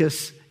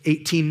Leviticus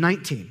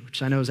 18:19,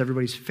 which I know is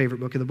everybody's favorite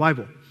book of the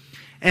Bible.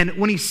 And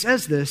when he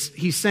says this,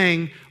 he's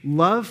saying,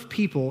 love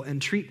people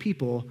and treat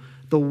people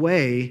the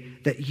way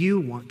that you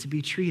want to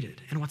be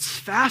treated. And what's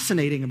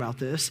fascinating about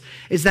this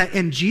is that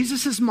in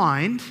Jesus'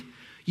 mind,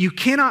 you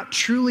cannot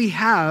truly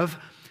have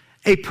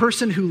a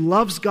person who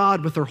loves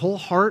God with their whole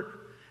heart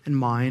and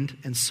mind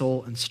and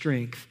soul and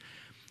strength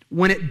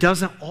when it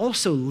doesn't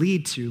also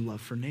lead to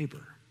love for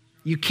neighbor.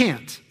 You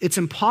can't. It's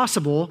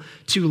impossible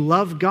to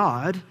love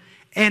God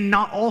and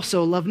not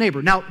also love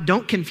neighbor. Now,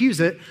 don't confuse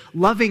it.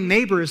 Loving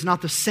neighbor is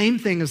not the same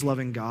thing as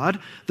loving God.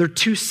 They're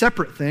two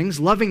separate things.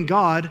 Loving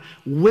God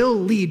will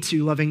lead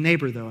to loving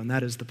neighbor, though, and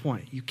that is the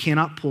point. You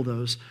cannot pull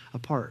those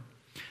apart.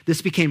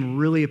 This became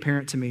really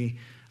apparent to me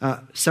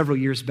several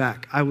years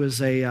back. I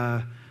was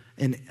a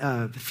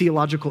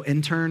theological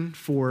intern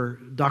for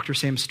Dr.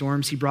 Sam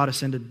Storms. He brought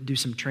us in to do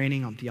some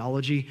training on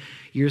theology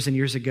years and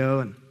years ago,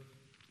 and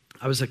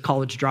I was a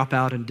college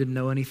dropout and didn't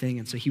know anything,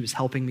 and so he was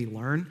helping me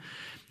learn.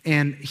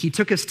 And he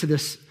took us to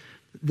this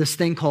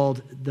thing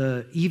called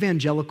the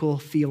Evangelical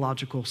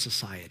Theological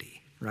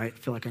Society, right? I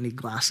feel like I need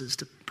glasses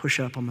to push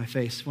up on my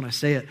face when I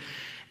say it.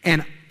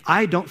 And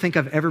I don't think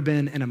I've ever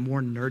been in a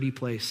more nerdy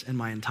place in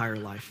my entire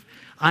life.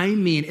 I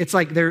mean, it's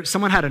like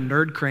someone had a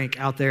nerd crank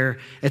out there.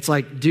 It's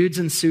like dudes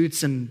in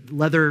suits and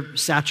leather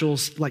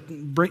satchels, like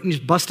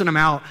just busting them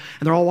out.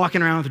 And they're all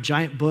walking around with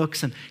giant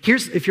books. And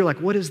if you're like,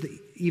 what is the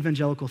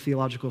Evangelical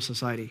Theological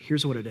Society?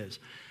 Here's what it is.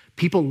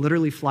 People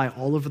literally fly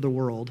all over the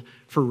world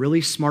for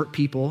really smart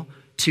people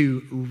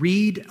to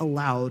read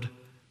aloud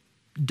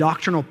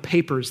doctrinal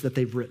papers that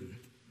they've written.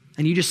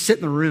 And you just sit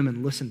in the room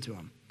and listen to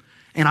them.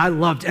 And I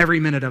loved every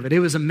minute of it. It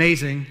was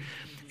amazing.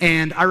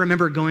 And I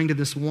remember going to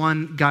this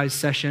one guy's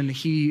session.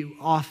 He'd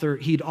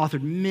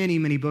authored many,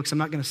 many books. I'm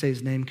not going to say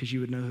his name because you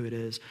would know who it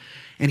is.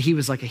 And he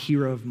was like a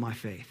hero of my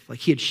faith. Like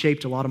he had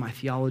shaped a lot of my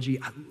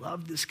theology. I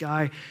love this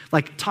guy.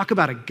 Like talk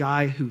about a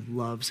guy who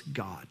loves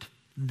God.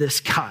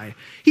 This guy.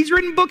 He's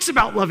written books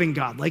about loving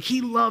God. Like he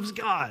loves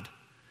God.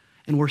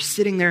 And we're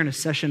sitting there in a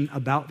session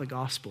about the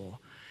gospel.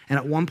 And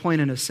at one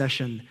point in a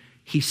session,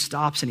 he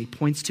stops and he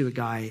points to a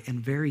guy and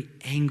very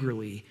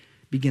angrily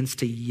begins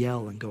to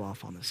yell and go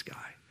off on this guy.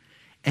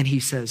 And he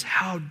says,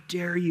 how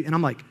dare you? And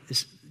I'm like,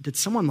 did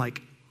someone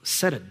like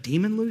set a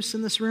demon loose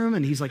in this room?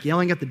 And he's like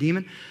yelling at the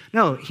demon.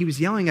 No, he was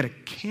yelling at a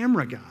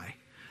camera guy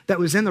that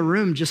was in the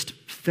room just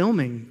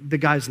filming the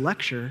guy's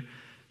lecture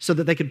so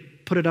that they could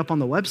put it up on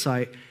the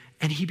website.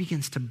 And he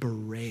begins to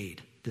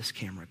berate this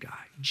camera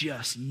guy,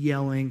 just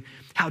yelling,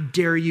 how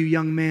dare you,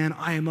 young man?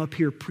 I am up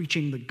here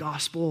preaching the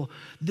gospel.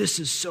 This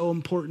is so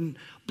important,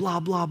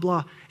 blah, blah,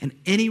 blah. And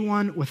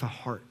anyone with a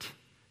heart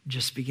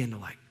just began to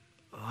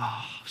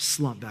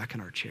slump back in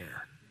our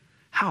chair.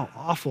 How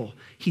awful.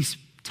 He's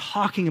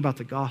talking about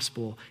the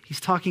gospel. He's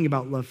talking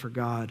about love for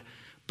God.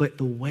 But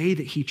the way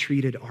that he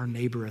treated our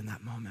neighbor in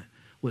that moment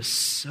was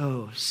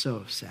so,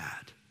 so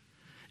sad.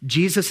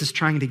 Jesus is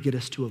trying to get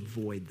us to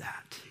avoid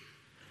that.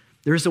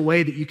 There's a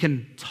way that you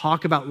can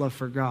talk about love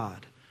for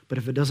God, but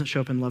if it doesn't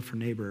show up in love for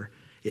neighbor,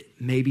 it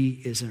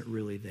maybe isn't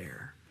really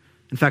there.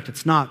 In fact,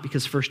 it's not,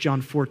 because 1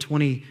 John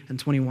 4:20 and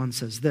 21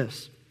 says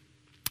this.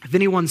 If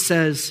anyone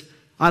says,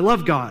 I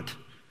love God,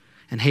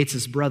 and hates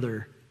his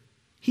brother,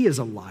 he is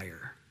a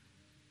liar.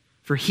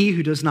 For he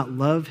who does not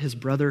love his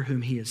brother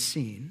whom he has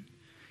seen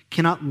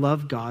cannot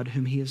love God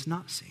whom he has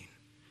not seen.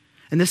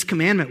 And this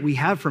commandment we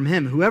have from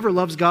him, whoever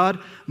loves God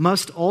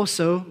must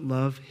also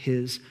love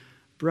his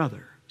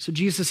brother. So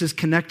Jesus is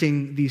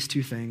connecting these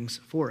two things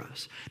for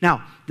us.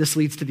 Now, this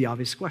leads to the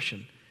obvious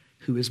question.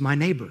 Who is my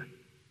neighbor?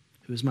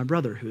 Who is my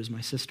brother? Who is my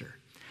sister?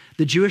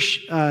 The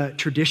Jewish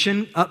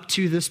tradition up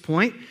to this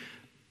point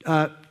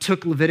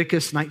took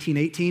Leviticus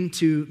 19:18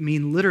 to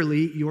mean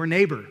literally your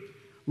neighbor.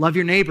 Love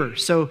your neighbor.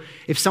 So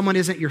if someone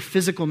isn't your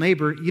physical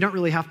neighbor, you don't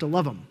really have to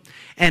love them.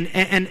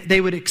 And they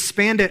would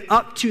expand it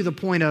up to the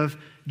point of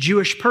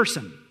Jewish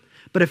person.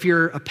 But if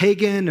you're a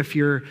pagan, if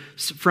you're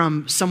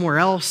from somewhere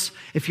else,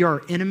 if you're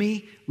our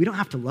enemy, we don't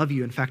have to love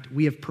you. In fact,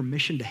 we have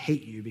permission to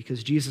hate you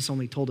because Jesus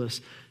only told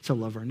us to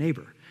love our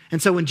neighbor.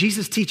 And so when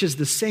Jesus teaches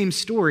the same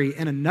story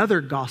in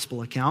another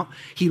gospel account,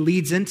 he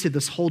leads into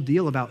this whole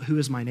deal about who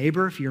is my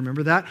neighbor, if you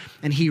remember that,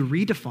 and he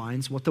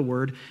redefines what the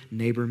word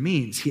neighbor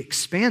means. He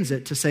expands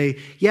it to say,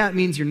 yeah, it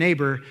means your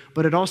neighbor,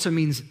 but it also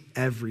means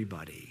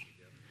everybody.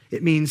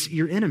 It means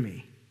your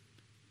enemy,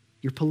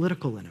 your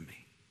political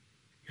enemy,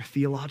 your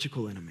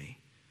theological enemy,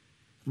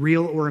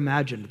 real or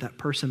imagined, that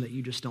person that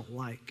you just don't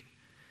like.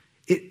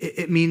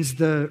 It means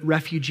the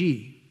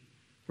refugee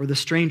or the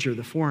stranger,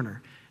 the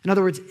foreigner. In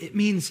other words, it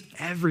means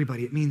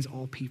everybody. It means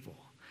all people.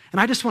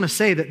 And I just want to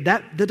say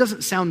that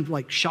doesn't sound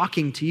like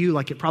shocking to you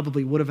like it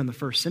probably would have in the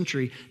first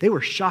century. They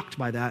were shocked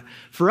by that.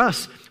 For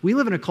us, we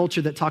live in a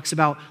culture that talks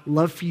about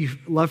love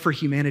for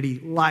humanity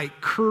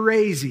like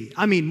crazy.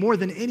 I mean, more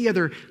than any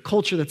other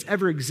culture that's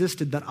ever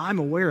existed that I'm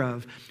aware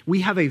of,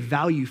 we have a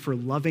value for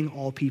loving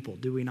all people,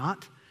 do we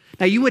not?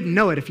 Now, you wouldn't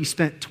know it if you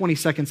spent 20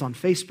 seconds on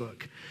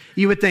Facebook.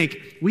 You would think,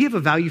 we have a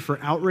value for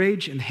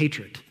outrage and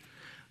hatred.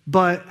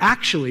 But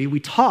actually, we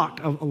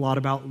talk a lot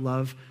about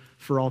love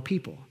for all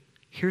people.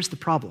 Here's the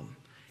problem.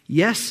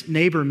 Yes,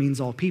 neighbor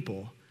means all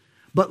people,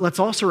 but let's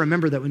also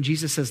remember that when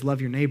Jesus says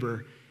love your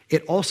neighbor,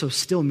 it also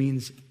still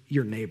means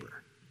your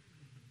neighbor,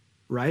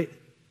 right?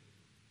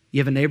 You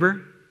have a neighbor,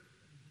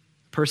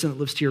 a person that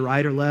lives to your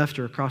right or left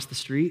or across the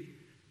street,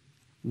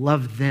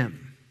 love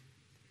them.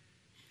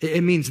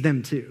 It means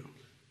them too.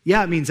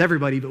 Yeah, it means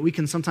everybody, but we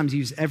can sometimes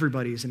use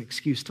everybody as an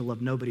excuse to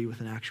love nobody with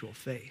an actual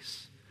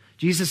face.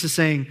 Jesus is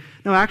saying,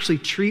 no, actually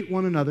treat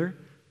one another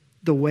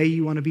the way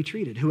you want to be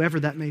treated, whoever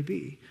that may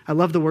be. I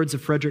love the words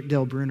of Frederick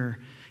Dale Bruner.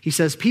 He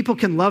says, people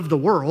can love the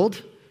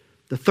world,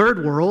 the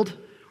third world,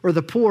 or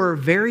the poor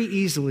very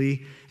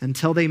easily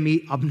until they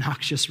meet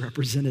obnoxious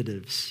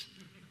representatives.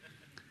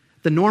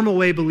 The normal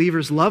way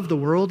believers love the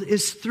world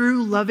is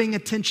through loving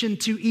attention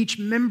to each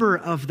member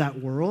of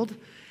that world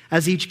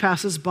as each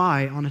passes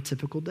by on a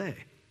typical day.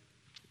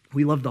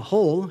 We love the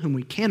whole, whom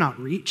we cannot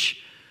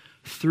reach,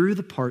 through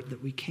the part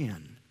that we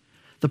can.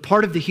 The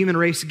part of the human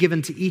race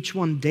given to each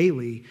one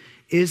daily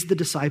is the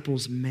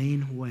disciples'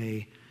 main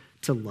way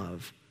to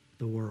love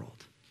the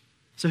world.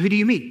 So who do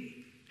you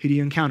meet? Who do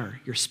you encounter?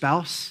 Your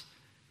spouse,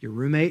 your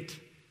roommate,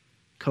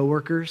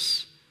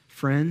 coworkers,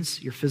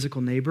 friends, your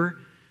physical neighbor?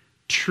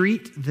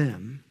 Treat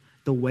them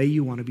the way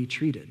you want to be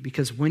treated.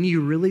 Because when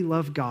you really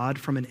love God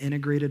from an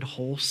integrated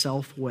whole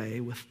self way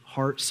with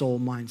heart, soul,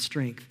 mind,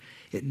 strength,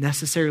 it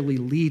necessarily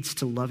leads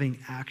to loving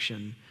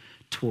action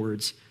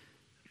towards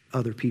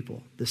other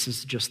people. This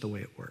is just the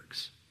way it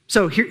works.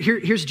 So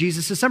here's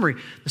Jesus' summary.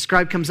 The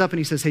scribe comes up and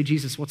he says, hey,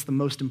 Jesus, what's the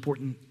most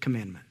important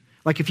commandment?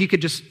 Like if you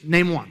could just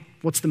name one,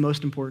 what's the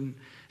most important?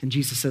 And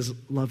Jesus says,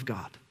 love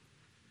God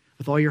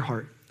with all your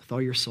heart, with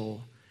all your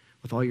soul,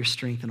 with all your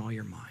strength and all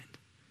your mind.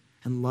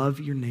 And love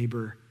your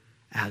neighbor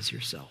as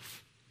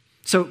yourself.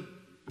 So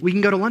we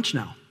can go to lunch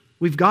now.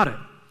 We've got it.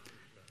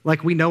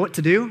 Like we know what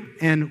to do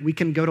and we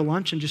can go to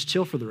lunch and just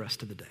chill for the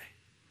rest of the day.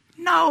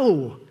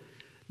 No!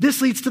 This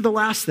leads to the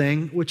last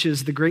thing, which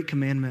is the great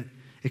commandment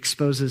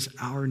exposes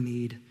our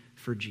need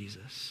for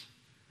Jesus.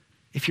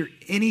 If you're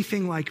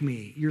anything like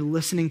me, you're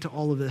listening to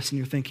all of this and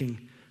you're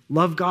thinking,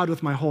 love God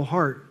with my whole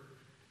heart.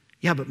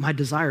 Yeah, but my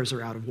desires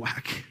are out of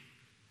whack.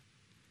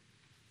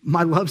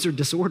 My loves are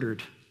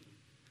disordered.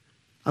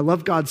 I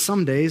love God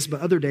some days,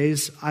 but other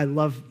days I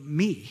love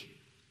me.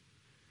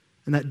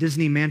 And that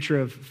Disney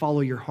mantra of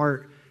follow your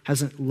heart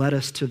hasn't led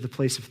us to the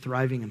place of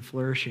thriving and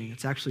flourishing.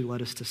 It's actually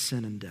led us to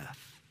sin and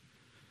death.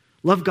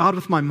 Love God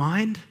with my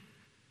mind?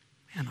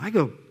 Man, I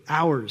go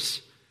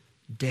hours,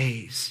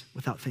 days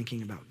without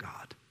thinking about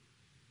God.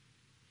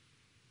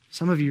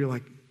 Some of you are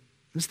like,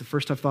 this is the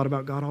first I've thought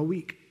about God all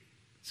week.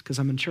 It's because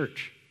I'm in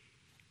church.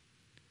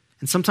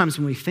 And sometimes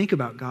when we think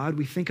about God,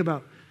 we think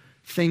about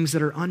things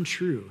that are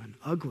untrue and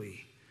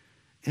ugly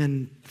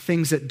and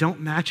things that don't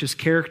match his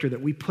character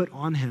that we put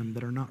on him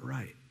that are not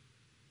right.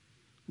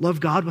 Love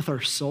God with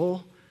our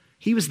soul.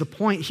 He was the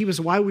point. He was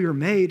why we were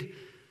made.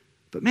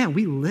 But man,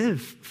 we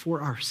live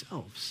for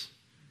ourselves.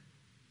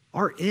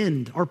 Our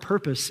end, our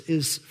purpose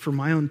is for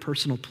my own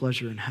personal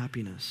pleasure and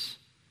happiness.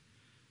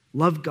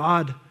 Love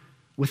God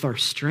with our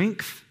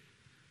strength.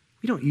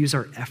 We don't use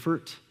our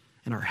effort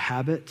and our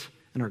habit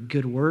and our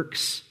good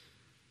works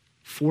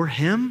for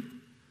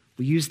him.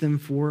 We use them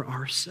for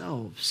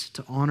ourselves,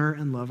 to honor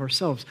and love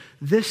ourselves.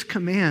 This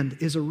command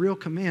is a real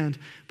command,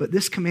 but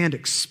this command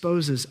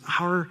exposes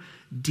our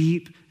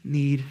deep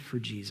need for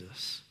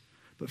Jesus.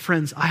 But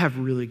friends, I have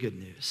really good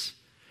news.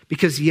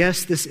 Because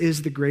yes, this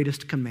is the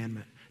greatest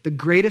commandment. The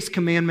greatest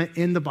commandment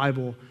in the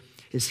Bible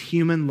is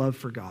human love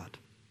for God.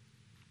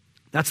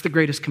 That's the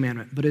greatest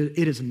commandment, but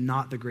it is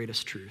not the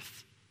greatest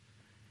truth.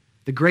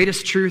 The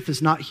greatest truth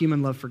is not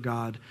human love for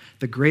God.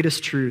 The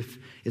greatest truth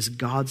is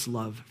God's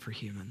love for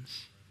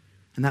humans.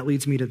 And that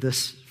leads me to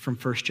this from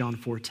 1 John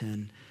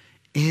 4:10.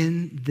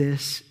 In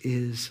this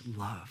is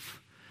love.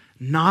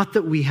 Not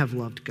that we have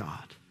loved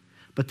God,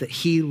 but that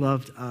he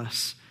loved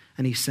us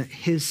and he sent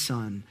his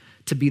son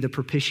to be the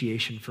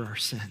propitiation for our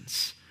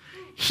sins.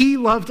 He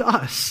loved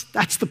us.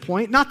 That's the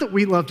point. Not that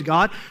we loved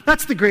God.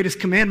 That's the greatest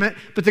commandment.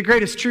 But the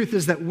greatest truth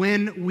is that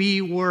when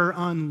we were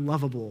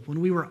unlovable,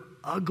 when we were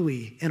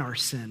ugly in our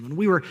sin, when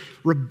we were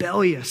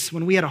rebellious,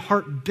 when we had a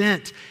heart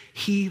bent,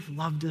 he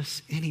loved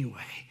us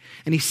anyway.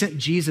 And he sent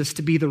Jesus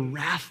to be the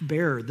wrath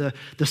bearer,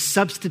 the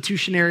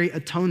substitutionary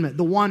atonement,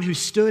 the one who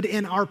stood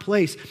in our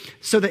place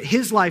so that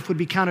his life would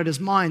be counted as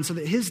mine, so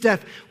that his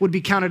death would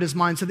be counted as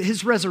mine, so that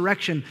his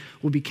resurrection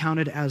would be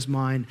counted as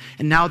mine.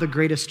 And now the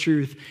greatest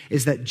truth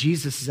is that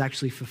Jesus has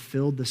actually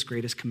fulfilled this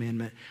greatest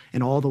commandment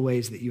in all the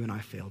ways that you and I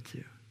failed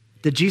to.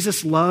 Did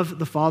Jesus love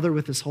the Father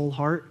with his whole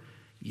heart?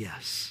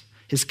 Yes.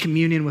 His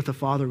communion with the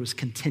Father was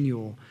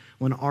continual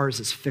when ours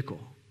is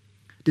fickle.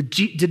 Did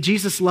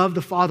Jesus love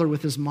the Father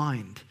with his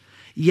mind?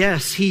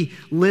 Yes, he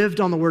lived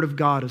on the word of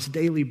God as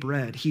daily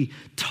bread. He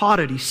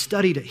taught it, he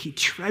studied it, he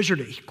treasured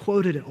it, he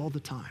quoted it all the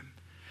time.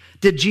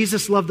 Did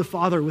Jesus love the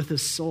Father with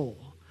his soul?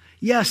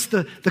 Yes,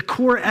 the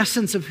core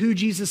essence of who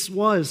Jesus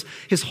was,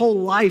 his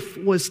whole life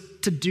was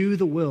to do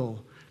the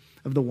will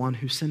of the one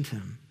who sent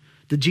him.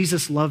 Did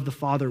Jesus love the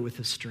Father with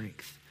his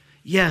strength?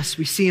 Yes,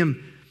 we see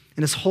him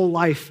in his whole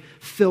life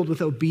filled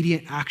with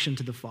obedient action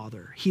to the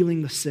Father,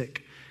 healing the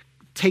sick,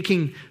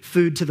 taking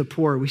food to the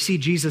poor. We see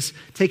Jesus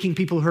taking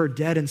people who are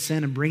dead in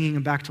sin and bringing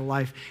them back to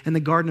life. In the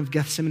Garden of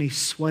Gethsemane,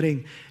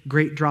 sweating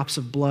great drops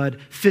of blood,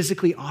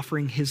 physically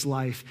offering his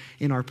life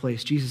in our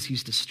place. Jesus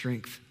used his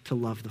strength to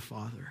love the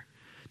Father.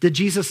 Did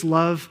Jesus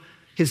love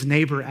his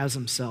neighbor as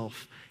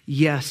himself?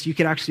 Yes, you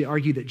could actually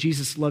argue that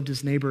Jesus loved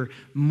his neighbor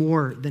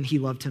more than he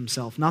loved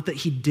himself. Not that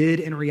he did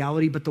in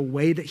reality, but the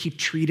way that he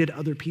treated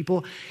other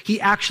people. He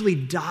actually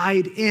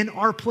died in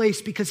our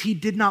place because he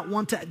did not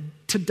want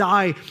to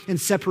die in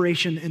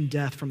separation and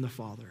death from the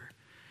Father.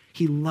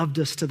 He loved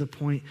us to the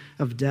point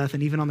of death,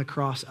 and even on the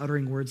cross,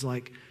 uttering words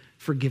like,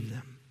 "Forgive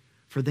them,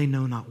 for they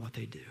know not what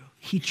they do."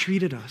 He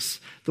treated us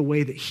the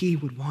way that he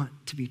would want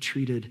to be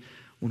treated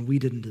when we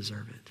didn't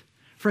deserve it.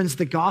 Friends,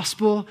 the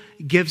gospel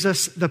gives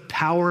us the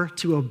power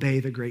to obey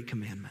the great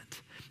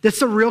commandment.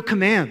 That's a real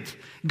command.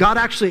 God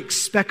actually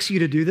expects you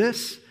to do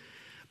this,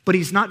 but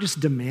he's not just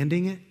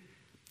demanding it.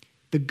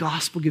 The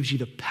gospel gives you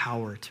the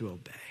power to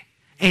obey.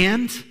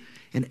 And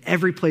in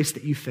every place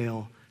that you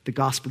fail, the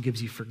gospel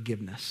gives you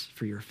forgiveness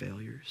for your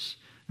failures.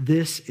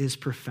 This is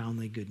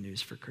profoundly good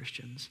news for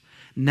Christians.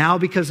 Now,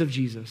 because of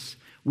Jesus,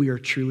 we are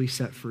truly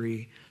set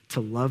free to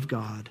love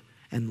God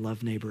and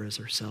love neighbor as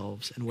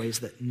ourselves in ways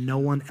that no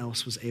one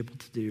else was able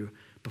to do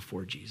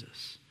before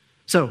Jesus.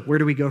 So, where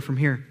do we go from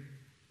here?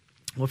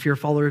 Well, if you're a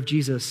follower of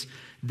Jesus,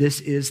 this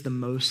is the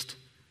most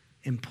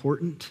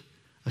important,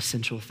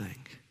 essential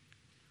thing.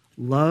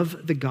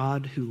 Love the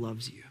God who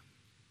loves you.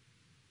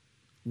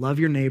 Love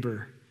your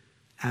neighbor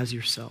as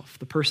yourself.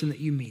 The person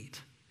that you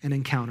meet and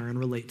encounter and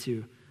relate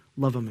to,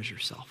 love them as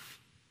yourself.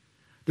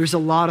 There's a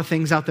lot of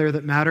things out there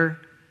that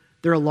matter.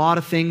 There are a lot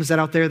of things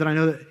out there that I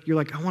know that you're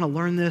like, I want to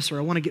learn this, or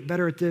I want to get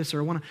better at this,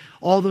 or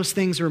all those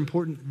things are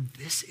important.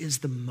 This is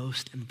the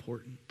most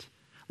important.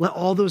 Let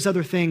all those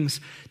other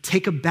things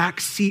take a back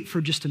seat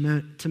for just a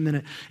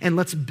minute, and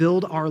let's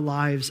build our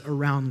lives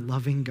around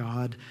loving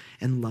God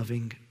and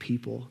loving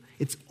people.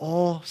 It's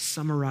all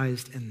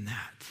summarized in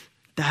that.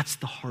 That's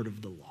the heart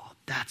of the law.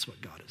 That's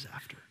what God is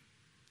after.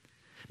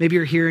 Maybe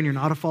you're here and you're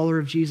not a follower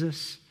of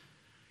Jesus.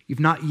 you've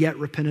not yet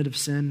repented of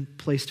sin,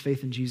 placed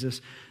faith in Jesus,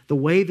 the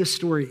way this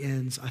story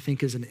ends, I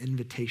think, is an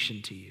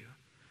invitation to you.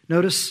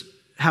 Notice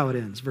how it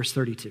ends, verse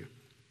 32.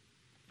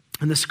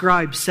 And the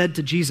scribe said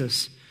to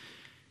Jesus,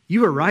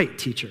 "You are right,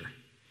 teacher.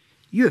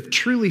 You have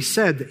truly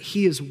said that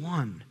he is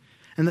one,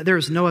 and that there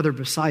is no other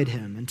beside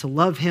him, and to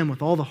love him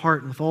with all the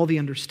heart and with all the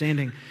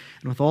understanding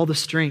and with all the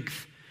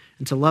strength,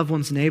 and to love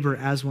one's neighbor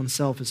as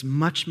oneself is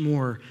much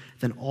more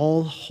than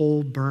all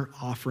whole burnt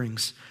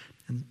offerings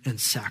and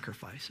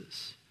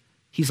sacrifices."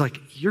 He's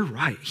like, you're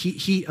right.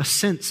 He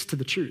assents to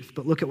the truth,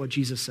 but look at what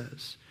Jesus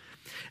says.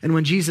 And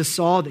when Jesus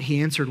saw that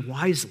he answered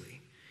wisely,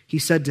 he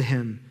said to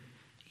him,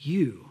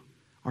 "You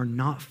are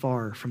not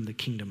far from the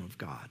kingdom of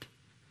God."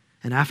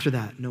 And after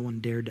that, no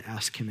one dared to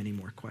ask him any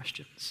more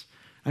questions.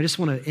 I just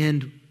want to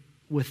end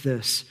with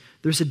this.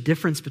 There's a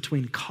difference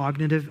between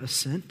cognitive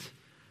assent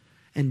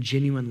and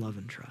genuine love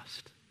and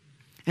trust.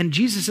 And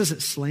Jesus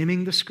isn't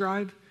slamming the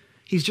scribe.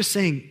 He's just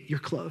saying, you're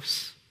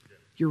close.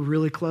 You're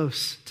really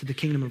close to the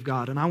kingdom of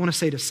God. And I want to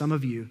say to some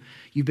of you,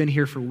 you've been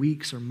here for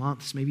weeks or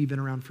months, maybe you've been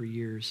around for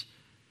years.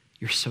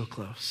 You're so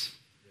close.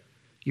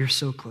 You're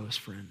so close,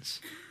 friends.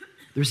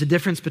 There's a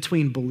difference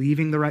between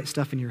believing the right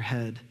stuff in your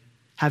head,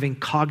 having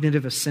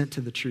cognitive assent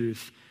to the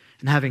truth,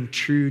 and having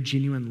true,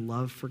 genuine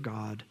love for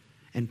God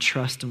and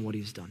trust in what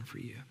he's done for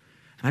you.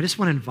 And I just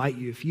want to invite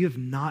you, if you have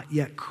not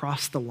yet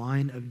crossed the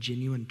line of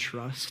genuine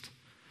trust,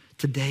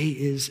 today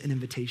is an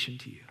invitation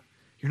to you.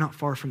 You're not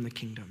far from the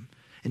kingdom,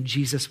 and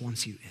Jesus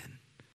wants you in.